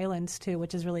other islands too,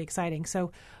 which is really exciting.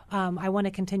 So I want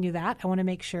to continue that. I want to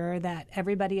make sure that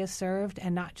everybody is served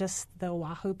and not just the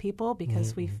Oahu people,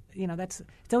 because it's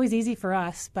always easy for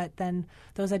us, but then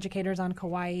those educators on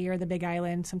Kauai or the Big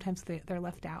Island, sometimes they're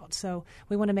left out. So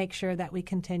we want to make sure that we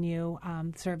continue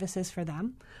services for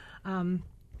them.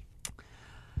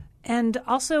 And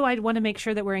also, I'd want to make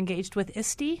sure that we're engaged with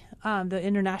ISTE, the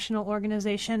international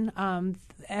organization.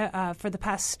 For the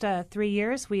past 3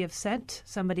 years, we have sent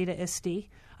somebody to ISTE.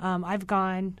 I've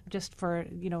gone just for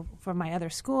my other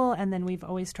school, and then we've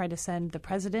always tried to send the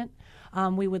president.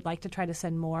 We would like to try to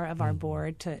send more of our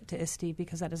board to ISTE,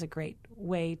 because that is a great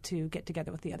way to get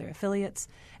together with the other affiliates.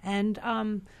 And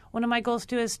one of my goals,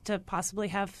 too, is to possibly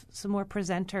have some more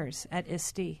presenters at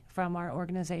ISTE from our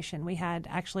organization. We had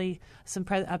actually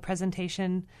a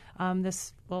presentation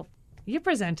you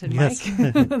presented, Mike.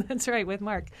 Yes. That's right, with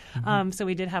Mark. So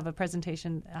we did have a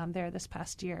presentation there this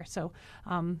past year. So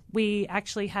we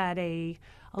actually had a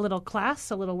little class,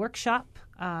 a little workshop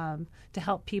to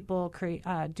help people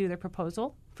do their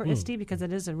proposal for ISTE, because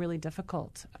it is a really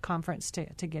difficult conference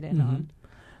to get in on.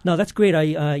 No, that's great.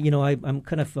 I'm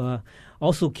kind of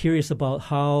also curious about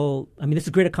how. I mean, it's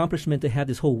a great accomplishment to have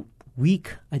this whole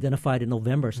week identified in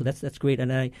November. So that's great.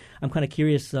 And I'm kind of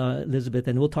curious, Elizabeth,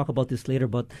 and we'll talk about this later,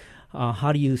 but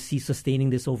how do you see sustaining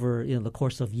this over the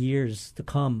course of years to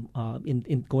come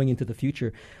in going into the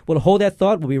future? Well, hold that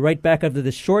thought. We'll be right back after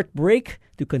this short break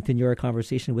to continue our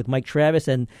conversation with Mike Travis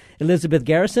and Elizabeth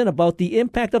Garrison about the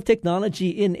impact of technology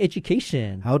in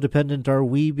education. How dependent are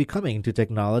we becoming to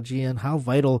technology, and how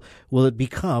vital will it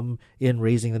become in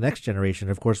raising the next generation?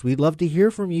 Of course, we'd love to hear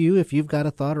from you. If you've got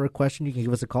a thought or a question, you can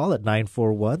give us a call at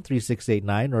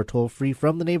 941-3689 or toll free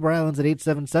from the Neighbor Islands at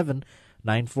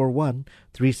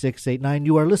 877-941-3689.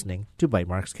 You are listening to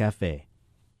Bytemarks Cafe.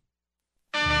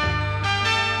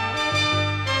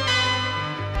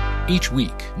 Each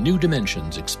week, New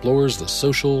Dimensions explores the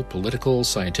social, political,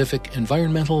 scientific,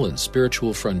 environmental, and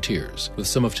spiritual frontiers with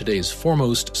some of today's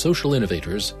foremost social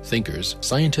innovators, thinkers,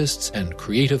 scientists, and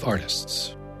creative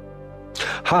artists.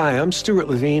 Hi, I'm Stuart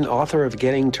Levine, author of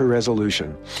Getting to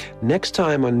Resolution. Next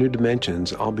time on New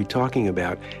Dimensions, I'll be talking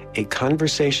about a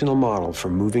conversational model for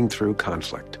moving through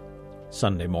conflict.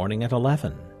 Sunday morning at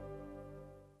 11.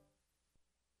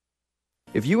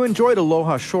 If you enjoyed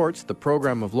Aloha Shorts, the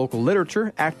program of local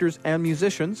literature, actors, and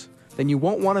musicians, then you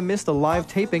won't want to miss the live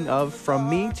taping of From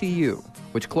Me to You,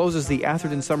 which closes the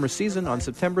Atherton summer season on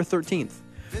September 13th.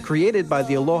 Created by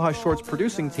the Aloha Shorts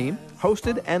producing team,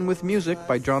 hosted and with music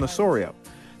by John Osorio.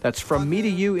 That's From Me to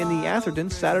You in the Atherton,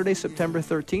 Saturday, September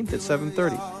 13th at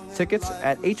 7:30. Tickets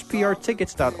at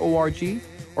hprtickets.org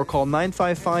or call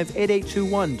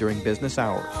 955-8821 during business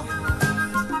hours.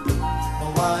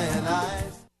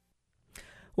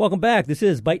 Welcome back. This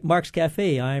is Bytemarks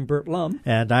Cafe. I'm Bert Lum.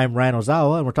 And I'm Ryan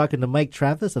Ozawa, and we're talking to Mike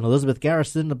Travis and Elizabeth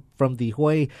Garrison from the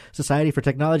Hawaii Society for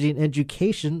Technology and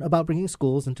Education about bringing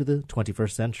schools into the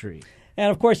 21st century. And,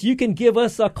 of course, you can give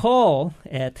us a call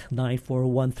at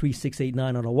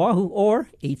 941-3689 on Oahu or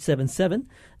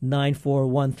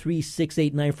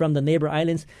 877-941-3689 from the neighbor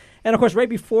islands. And, of course, right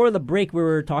before the break, we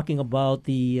were talking about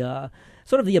the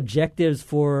sort of the objectives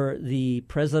for the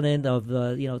president of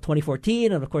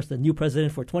 2014 and, of course, the new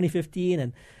president for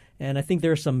 2015. And I think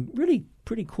there are some really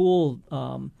pretty cool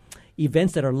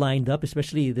events that are lined up,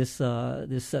 especially this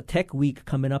Tech Week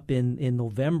coming up in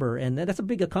November. And that's a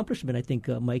big accomplishment, I think,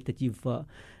 Mike, that you've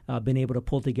been able to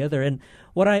pull together. And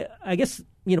what I guess,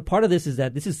 part of this is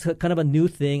that this is kind of a new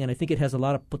thing, and I think it has a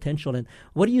lot of potential. And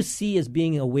what do you see as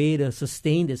being a way to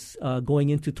sustain this going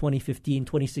into 2015,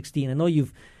 2016? I know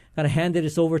you've kind of handed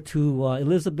this over to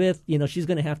Elizabeth. She's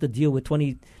going to have to deal with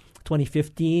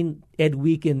 2015 Ed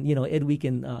Week and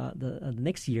the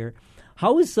next year.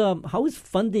 How is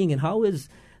funding and how is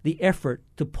the effort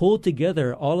to pull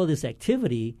together all of this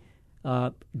activity?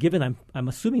 Given I'm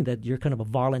assuming that you're kind of a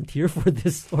volunteer for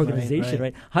this organization,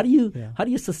 right? How do you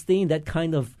sustain that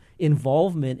kind of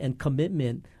involvement and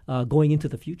commitment going into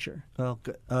the future? Well,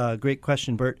 great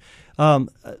question, Bert.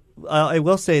 I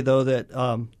will say though that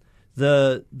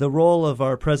the role of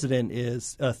our president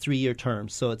is a 3-year term,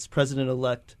 so it's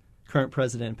president-elect, current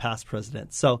president, and past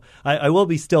president. So I will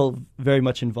be still very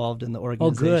much involved in the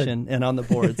organization and on the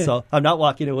board. So I'm not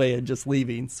walking away and just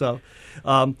leaving. So,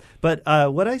 but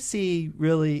what I see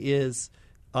really is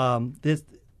this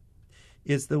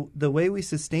is the way we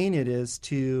sustain it is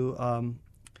to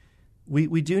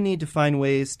we do need to find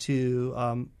ways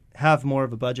to have more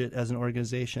of a budget as an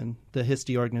organization, the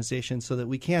HISTE organization, so that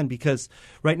we can, because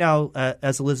right now,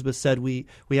 as Elizabeth said, we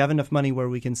have enough money where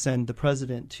we can send the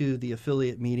president to the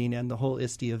affiliate meeting and the whole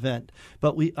ISTE event.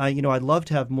 But I'd love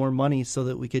to have more money so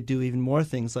that we could do even more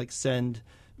things like send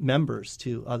members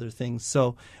to other things.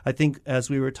 So I think as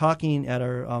we were talking at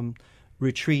our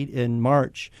retreat in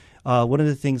March, one of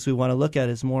the things we want to look at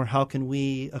is more how can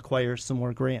we acquire some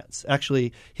more grants.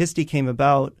 Actually, HISTE came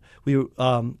about.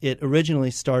 It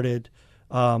originally started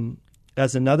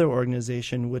as another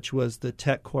organization, which was the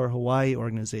Tech Core Hawaii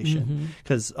organization.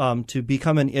 Because to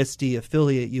become an ISTE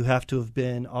affiliate, you have to have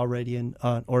been already in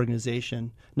an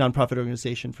organization, nonprofit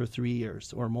organization, for 3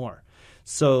 years or more.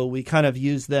 So we kind of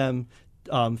used them.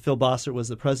 Phil Bossert was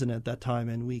the president at that time,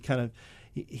 and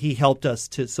he helped us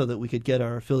so that we could get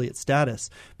our affiliate status.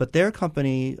 But their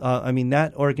company,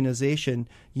 that organization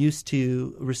used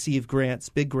to receive grants,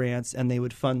 big grants, and they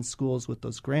would fund schools with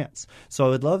those grants. So I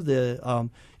would love the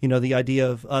idea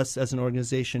of us as an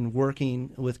organization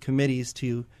working with committees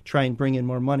to try and bring in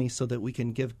more money so that we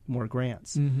can give more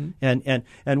grants. And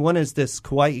one is this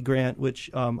Kauai grant, which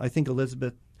I think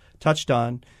Elizabeth touched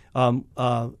on,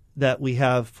 that we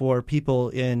have for people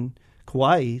in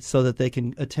Kauai so that they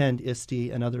can attend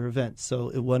ISTE and other events.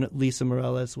 So Lisa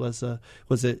Morales was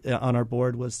on our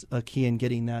board, was a key in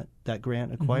getting that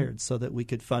grant acquired so that we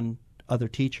could fund other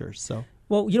teachers. So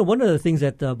Well, one of the things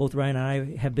that both Ryan and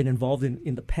I have been involved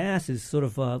in the past is sort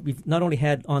of we've not only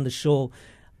had on the show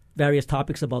various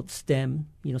topics about STEM,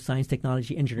 science,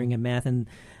 technology, engineering, and math. And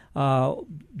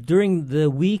during the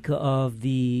week of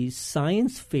the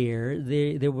science fair,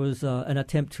 there was an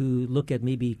attempt to look at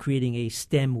maybe creating a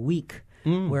STEM week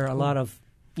where a lot of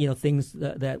things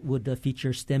that would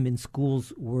feature STEM in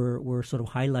schools were sort of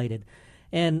highlighted.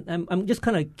 And I'm just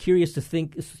kind of curious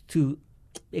to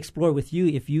explore with you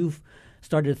if you've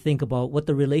started to think about what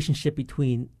the relationship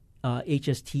between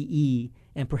HSTE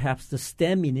and perhaps the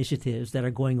STEM initiatives that are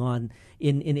going on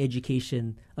in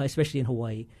education, especially in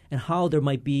Hawaii, and how there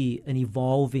might be an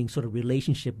evolving sort of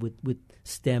relationship with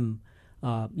STEM,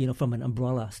 from an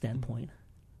umbrella standpoint.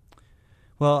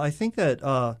 Well, I think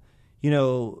that,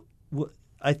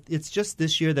 it's just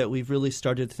this year that we've really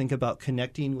started to think about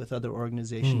connecting with other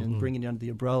organizations and bringing it under the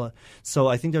umbrella. So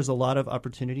I think there's a lot of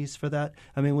opportunities for that.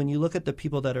 I mean, when you look at the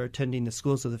people that are attending the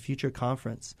Schools of the Future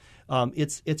conference,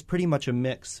 it's pretty much a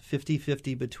mix,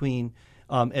 50-50 between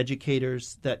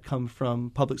educators that come from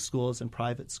public schools and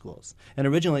private schools. And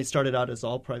originally it started out as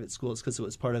all private schools because it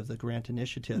was part of the grant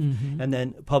initiative. And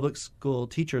then public school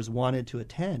teachers wanted to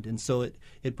attend. And so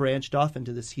it branched off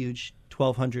into this huge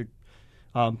 1,200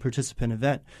 participant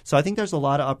event. So I think there's a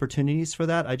lot of opportunities for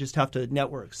that. I just have to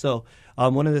network. So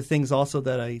one of the things also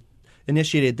that I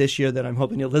initiated this year that I'm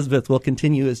hoping Elizabeth will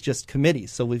continue is just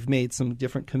committees. So we've made some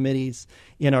different committees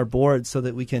in our board so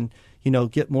that we can,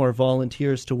 get more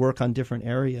volunteers to work on different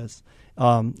areas.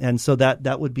 And so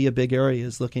that would be a big area,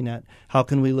 is looking at how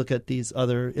can we look at these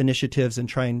other initiatives and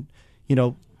try and,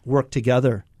 work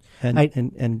together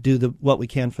and do what we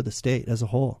can for the state as a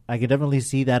whole. I can definitely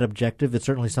see that objective. It's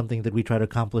certainly something that we try to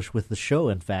accomplish with the show,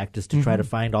 in fact, is to try to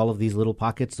find all of these little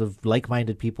pockets of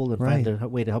like-minded people and find a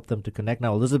way to help them to connect.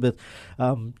 Now, Elizabeth,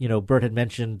 Bert had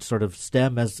mentioned sort of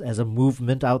STEM as a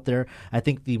movement out there. I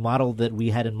think the model that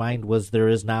we had in mind was there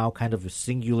is now kind of a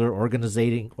singular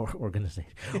organizing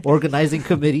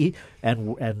committee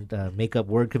and make-up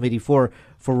word committee for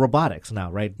robotics now,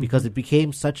 right? Because it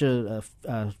became such a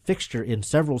fixture in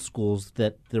several schools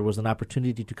that there was an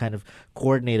opportunity to kind of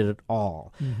coordinate it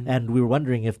all. And we were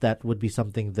wondering if that would be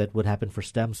something that would happen for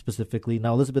STEM specifically.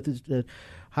 Now, Elizabeth,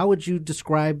 how would you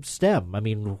describe STEM? I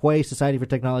mean, Hawaii Society for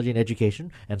Technology and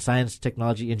Education and Science,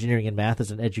 Technology, Engineering, and Math as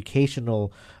an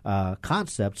educational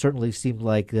concept certainly seemed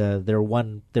like they're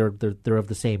of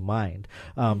the same mind.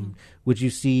 Would you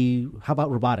see, how about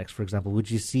robotics, for example?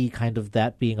 Would you see kind of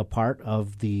that being a part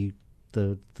of the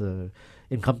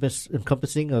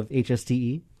encompassing of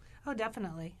HSTE? Oh,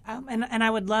 definitely. And I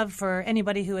would love for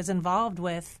anybody who is involved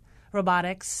with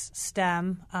robotics,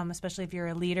 STEM, especially if you're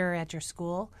a leader at your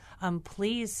school,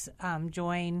 please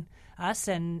join us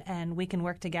and we can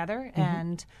work together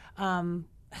and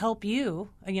help you,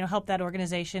 help that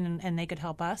organization and they could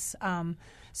help us.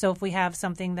 So if we have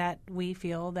something that we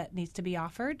feel that needs to be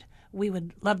offered, we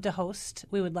would love to host.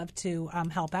 We would love to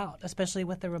help out, especially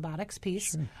with the robotics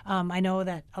piece. Sure. I know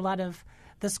that a lot of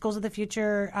the Schools of the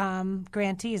Future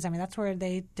grantees, that's where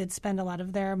they did spend a lot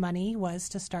of their money, was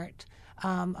to start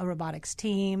a robotics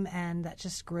team, and that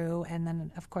just grew. And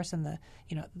then, of course, in the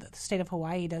state of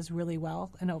Hawaii does really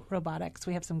well in robotics.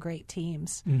 We have some great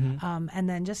teams. And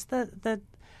then just the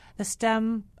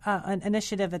STEM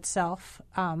initiative itself,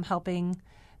 helping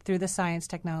through the science,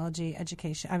 technology,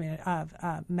 education,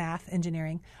 math,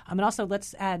 engineering. And also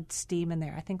let's add STEAM in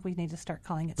there. I think we need to start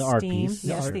calling it the STEAM. Art piece.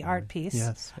 Yes, the art piece.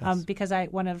 Yes. Because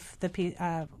one of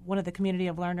the community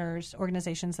of learners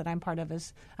organizations that I'm part of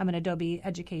is I'm an Adobe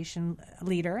education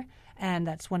leader, and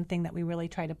that's one thing that we really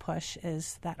try to push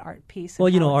is that art piece.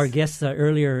 Well, our guests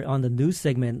earlier on the news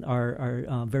segment are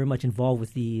very much involved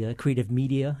with the creative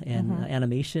media and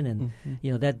animation, and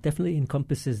that definitely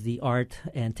encompasses the art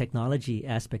and technology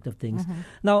aspect of things.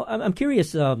 Now, I'm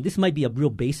curious, this might be a real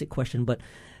basic question, but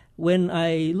when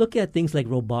I look at things like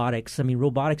robotics,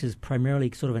 robotics is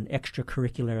primarily sort of an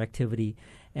extracurricular activity,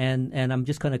 and I'm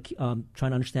just kind of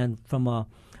trying to understand from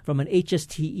an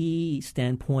HSTE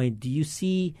standpoint, do you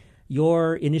see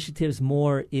your initiatives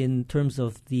more in terms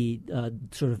of the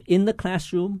sort of in the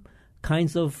classroom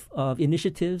kinds of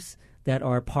initiatives that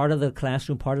are part of the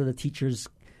classroom, part of the teacher's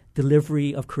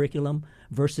delivery of curriculum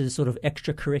versus sort of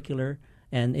extracurricular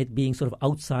and it being sort of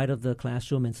outside of the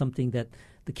classroom and something that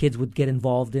the kids would get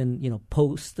involved in,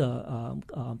 post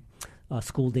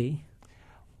school day?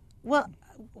 Well,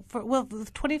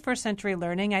 with 21st century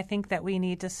learning, I think that we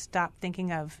need to stop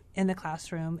thinking of in the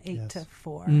classroom 8 to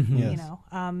 4.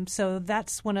 So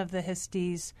that's one of the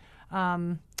HSTE's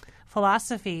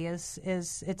philosophy is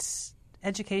it's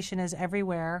education is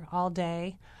everywhere all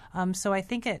day. So I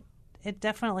think it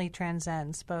definitely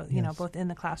transcends both, you know, both in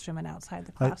the classroom and outside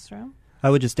the classroom. I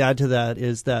would just add to that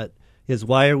is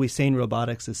why are we saying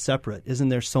robotics is separate? Isn't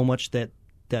there so much that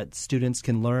students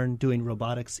can learn doing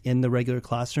robotics in the regular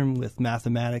classroom with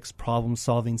mathematics,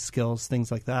 problem-solving skills,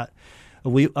 things like that?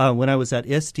 When I was at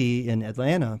ISTE in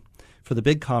Atlanta for the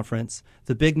big conference,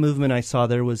 the big movement I saw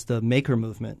there was the maker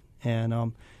movement.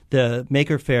 And the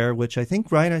Maker Faire, which I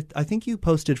think, Ryan, I think you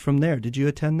posted from there. Did you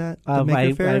attend that? The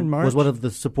Maker Faire in March? I was one of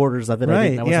the supporters of it.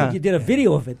 Right, You did a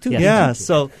video of it, too. Yeah,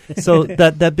 so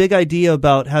that big idea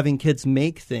about having kids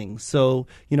make things. So,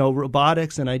 you know,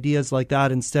 robotics and ideas like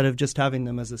that, instead of just having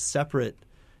them as a separate,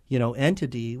 you know,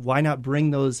 entity, why not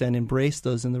bring those and embrace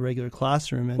those in the regular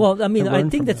classroom? And, well, I mean, I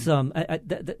think that's in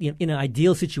an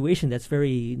ideal situation, that's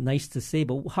very nice to say.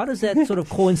 But how does that sort of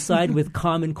coincide with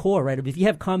Common Core, right? If you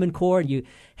have Common Core and you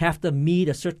have to meet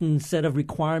a certain set of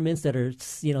requirements that are,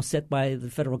 you know, set by the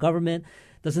federal government,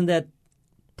 doesn't that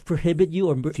prohibit you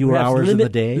or fewer hours in the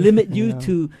day limit you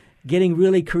to getting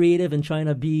really creative and trying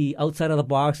to be outside of the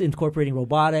box, incorporating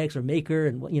robotics or Maker,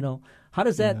 and, you know? How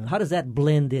does that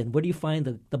blend in? Where do you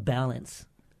find the balance?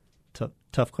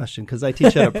 Tough question, because I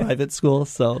teach at a private school,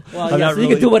 so I'm not really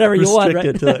you can do whatever you want,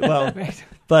 right? To it. Well, right.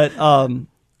 But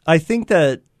I think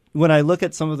that when I look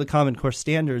at some of the Common Core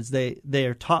standards,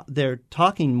 they're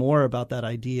talking more about that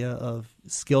idea of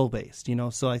skill based. You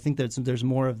know, so I think there's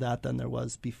more of that than there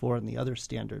was before in the other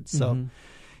standards. So,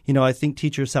 you know, I think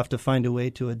teachers have to find a way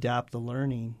to adapt the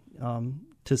learning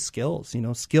to skills. You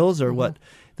know, skills are what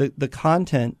the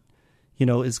content, you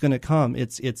know, is going to come.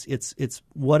 It's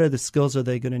what are the skills are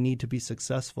they going to need to be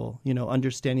successful? You know,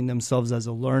 understanding themselves as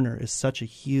a learner is such a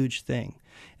huge thing.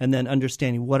 And then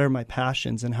understanding what are my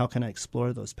passions and how can I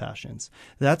explore those passions.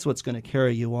 That's what's going to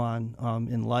carry you on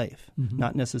in life,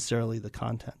 not necessarily the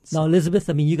contents. Now, Elizabeth,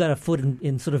 I mean, you got a foot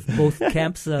in sort of both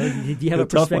camps. Do you have a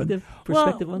perspective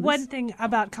on this? One thing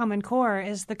about Common Core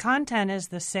is the content is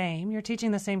the same. You're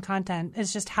teaching the same content.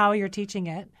 It's just how you're teaching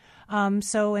it.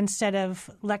 So instead of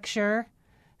lecture,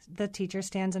 the teacher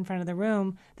stands in front of the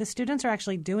room, the students are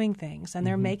actually doing things and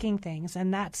they're making things,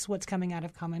 and that's what's coming out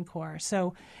of Common Core.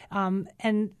 So,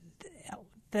 and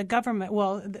the government,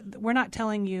 we're not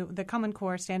telling you, the Common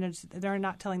Core standards, they're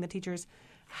not telling the teachers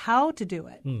how to do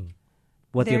it.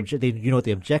 What you know what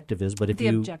the objective is, but if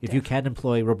you can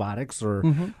employ robotics or a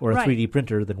 3D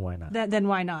printer, then why not? Then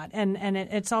why not? And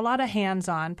it's a lot of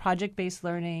hands-on, project-based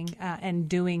learning and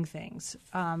doing things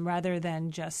rather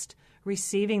than just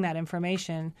receiving that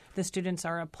information. The students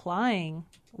are applying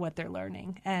what they're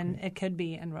learning, and it could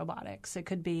be in robotics. It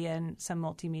could be in some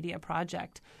multimedia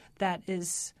project that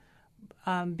is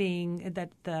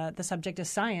the subject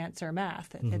is science or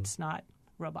math. It's not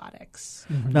robotics.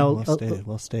 Now,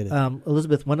 well stated.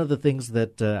 Elizabeth, one of the things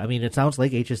that it sounds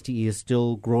like HSTE is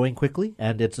still growing quickly,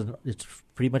 and it's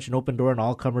pretty much an open door and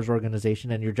all-comers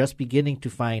organization, and you're just beginning to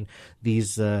find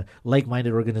these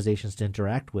like-minded organizations to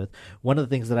interact with. One of the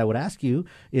things that I would ask you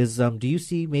is, do you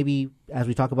see maybe, as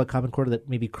we talk about Common Core, that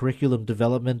maybe curriculum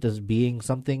development as being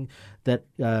something that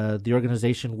the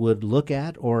organization would look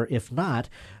at? Or if not,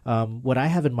 what I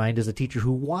have in mind is a teacher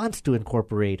who wants to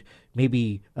incorporate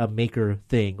maybe a Maker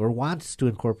thing, or wants to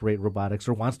incorporate robotics,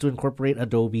 or wants to incorporate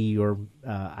Adobe or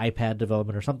iPad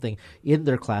development or something in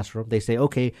their classroom. They say,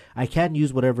 okay, I can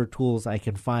use whatever tools I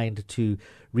can find to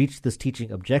reach this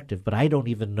teaching objective, but I don't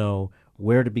even know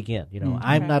where to begin. You know,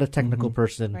 I'm not a technical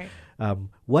person. Right.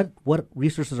 What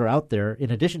resources are out there in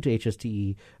addition to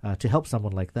HSTE to help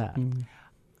someone like that?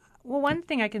 Well, one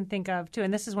thing I can think of, too,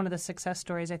 and this is one of the success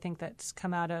stories I think that's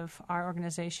come out of our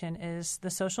organization, is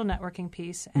the social networking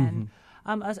piece and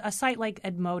a site like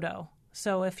Edmodo.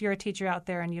 So if you're a teacher out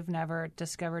there and you've never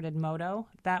discovered Edmodo,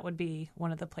 that would be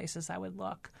one of the places I would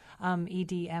look.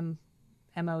 EDMODO.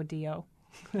 Edmodo.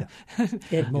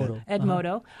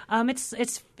 Edmodo.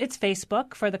 It's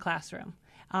Facebook for the classroom.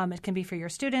 It can be for your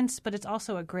students, but it's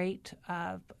also a great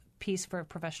piece for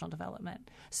professional development.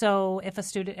 So if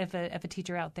a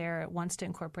teacher out there wants to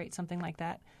incorporate something like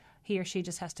that, he or she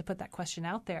just has to put that question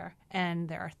out there, and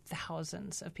there are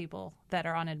thousands of people that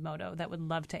are on Edmodo that would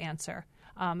love to answer.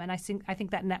 And I think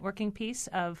that networking piece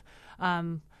of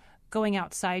going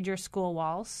outside your school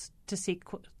walls to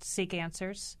seek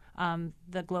answers,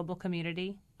 the global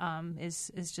community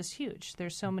is just huge.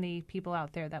 There's so many people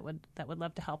out there that would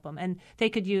love to help them, and they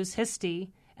could use HSTE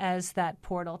as that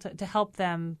portal to help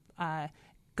them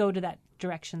go to that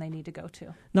direction they need to go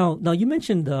to. Now you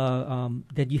mentioned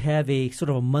that you have a sort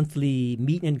of a monthly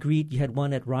meet and greet. You had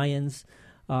one at Ryan's.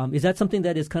 Is that something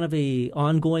that is kind of a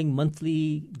ongoing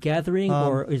monthly gathering,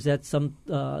 or is that something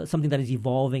that is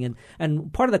evolving?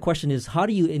 And part of the question is, how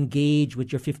do you engage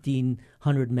with your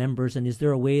 1,500 members, and is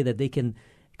there a way that they can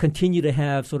continue to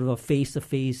have sort of a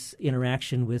face-to-face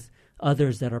interaction with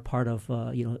others that are part of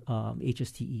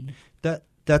HSTE?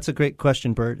 That's a great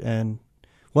question, Bert, and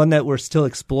one that we're still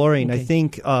exploring. Okay. I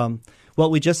think what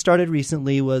we just started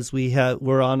recently was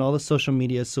we're on all the social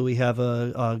media, so we have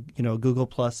a Google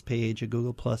Plus page, a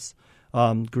Google Plus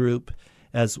group,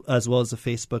 as well as a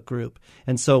Facebook group.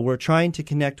 And so we're trying to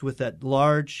connect with that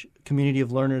large community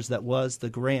of learners that was the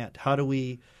grant. How do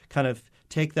we kind of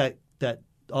take that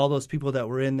all those people that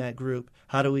were in that group,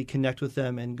 how do we connect with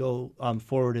them and go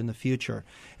forward in the future?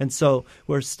 And so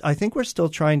I think we're still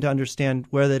trying to understand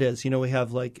where that is. We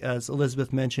have, like, as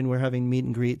Elizabeth mentioned, we're having meet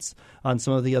and greets on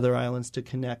some of the other islands to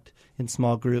connect in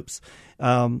small groups.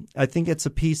 I think it's a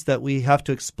piece that we have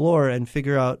to explore and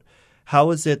figure out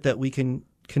how is it that we can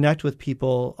connect with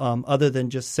people other than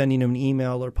just sending them an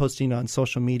email or posting on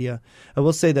social media. I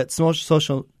will say that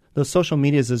those social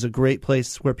medias is a great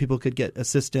place where people could get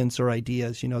assistance or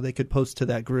ideas. They could post to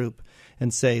that group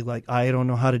and say, like, I don't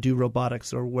know how to do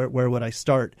robotics, or where would I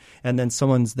start? And then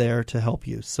someone's there to help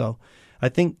you. So I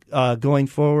think going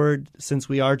forward, since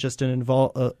we are just a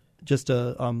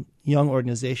young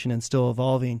organization and still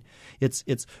evolving,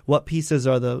 it's what pieces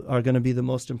are going to be the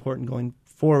most important going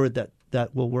forward that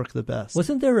will work the best.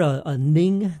 Wasn't there a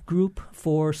Ning group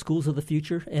for Schools of the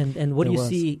Future? And what do you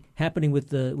see happening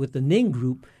with the Ning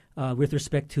group with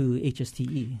respect to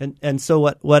HSTE? And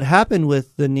so what happened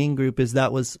with the Ning group is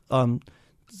that was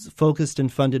focused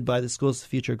and funded by the Schools of the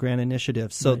Future Grant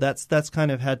Initiative. So that's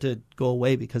kind of had to go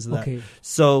away because of that. Okay.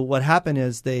 So what happened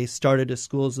is they started a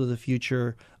Schools of the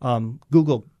Future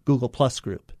Google Plus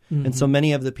group. Mm-hmm. And so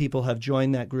many of the people have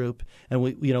joined that group, and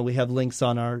we have links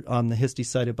on the HISTE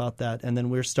site about that, and then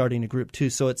we're starting a group too.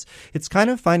 So it's kind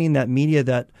of finding that media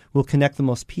that will connect the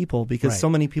most people, because so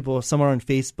many people, some are on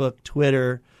Facebook,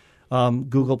 Twitter,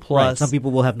 Google Plus. Right. Some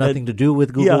people will have nothing to do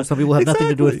with Google. Some people have nothing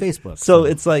to do with Facebook. So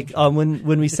it's like when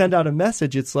we send out a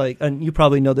message, it's like, and you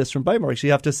probably know this from Bytemarks,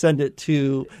 you have to send it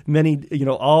to many,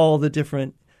 all the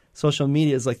different social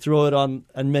media, is like throw it on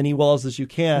many walls as you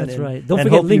can. That's right. Don't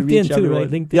forget LinkedIn too, right?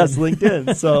 LinkedIn. Yes,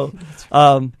 LinkedIn. So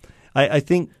I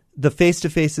think the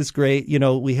face-to-face is great.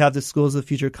 We have the Schools of the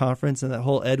Future conference and that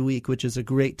whole Ed Week, which is a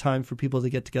great time for people to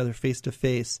get together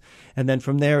face-to-face. And then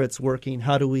from there, it's working.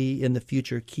 How do we, in the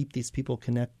future, keep these people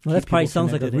connected? Well, that probably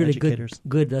sounds like a really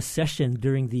good session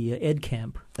during the Ed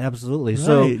Camp. Absolutely. Right,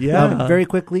 so very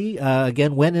quickly,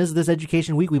 again, when is this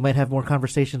Education Week? We might have more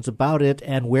conversations about it.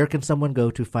 And where can someone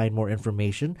go to find more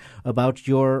information about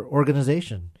your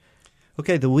organization?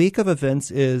 Okay, the week of events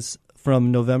is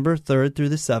from November 3rd through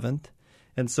the 7th.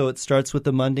 And so it starts with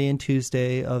the Monday and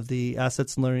Tuesday of the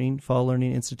Assets Learning Fall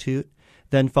Learning Institute,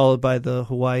 then followed by the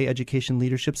Hawaii Education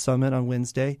Leadership Summit on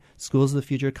Wednesday, Schools of the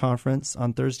Future Conference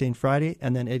on Thursday and Friday,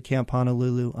 and then EdCamp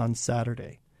Honolulu on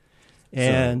Saturday.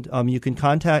 And you can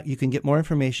get more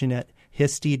information at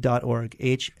HSTE.org,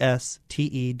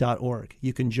 HSTE.org.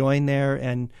 You can join there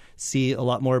and see a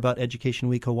lot more about Education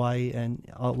Week Hawaii and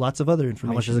lots of other information.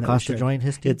 How much does it cost to join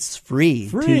HSTE? It's free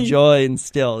to join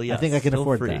still. Yes, I think I can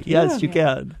afford that. Yes, you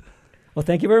can. Well,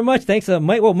 thank you very much. Thanks,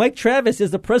 Mike. Well, Mike Travis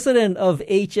is the president of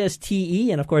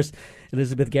HSTE, and of course,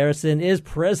 Elizabeth Garrison is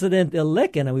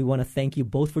president-elect, and we want to thank you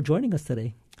both for joining us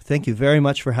today. Thank you very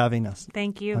much for having us.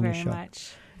 Thank you very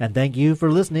much. And thank you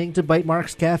for listening to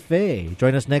Bytemarks Cafe.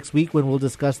 Join us next week when we'll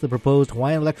discuss the proposed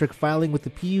Hawaiian Electric filing with the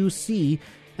PUC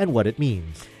and what it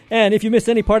means. And if you missed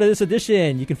any part of this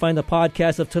edition, you can find the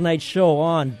podcast of tonight's show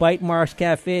on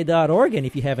bytemarkscafe.org. And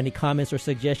if you have any comments or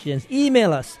suggestions,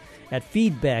 email us at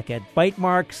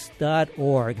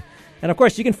feedback@bytemarks.org. And, of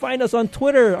course, you can find us on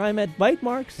Twitter. I'm at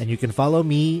Bytemarks. And you can follow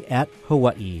me at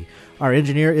Hawaii. Our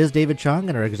engineer is David Chung,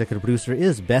 and our executive producer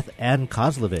is Beth Ann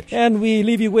Kozlovich. And we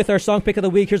leave you with our song pick of the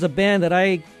week. Here's a band that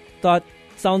I thought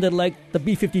sounded like the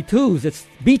B-52s. It's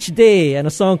Beach Day and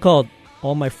a song called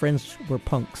All My Friends Were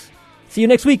Punks. See you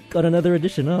next week on another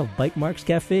edition of Bytemarks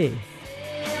Cafe.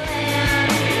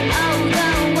 Oh,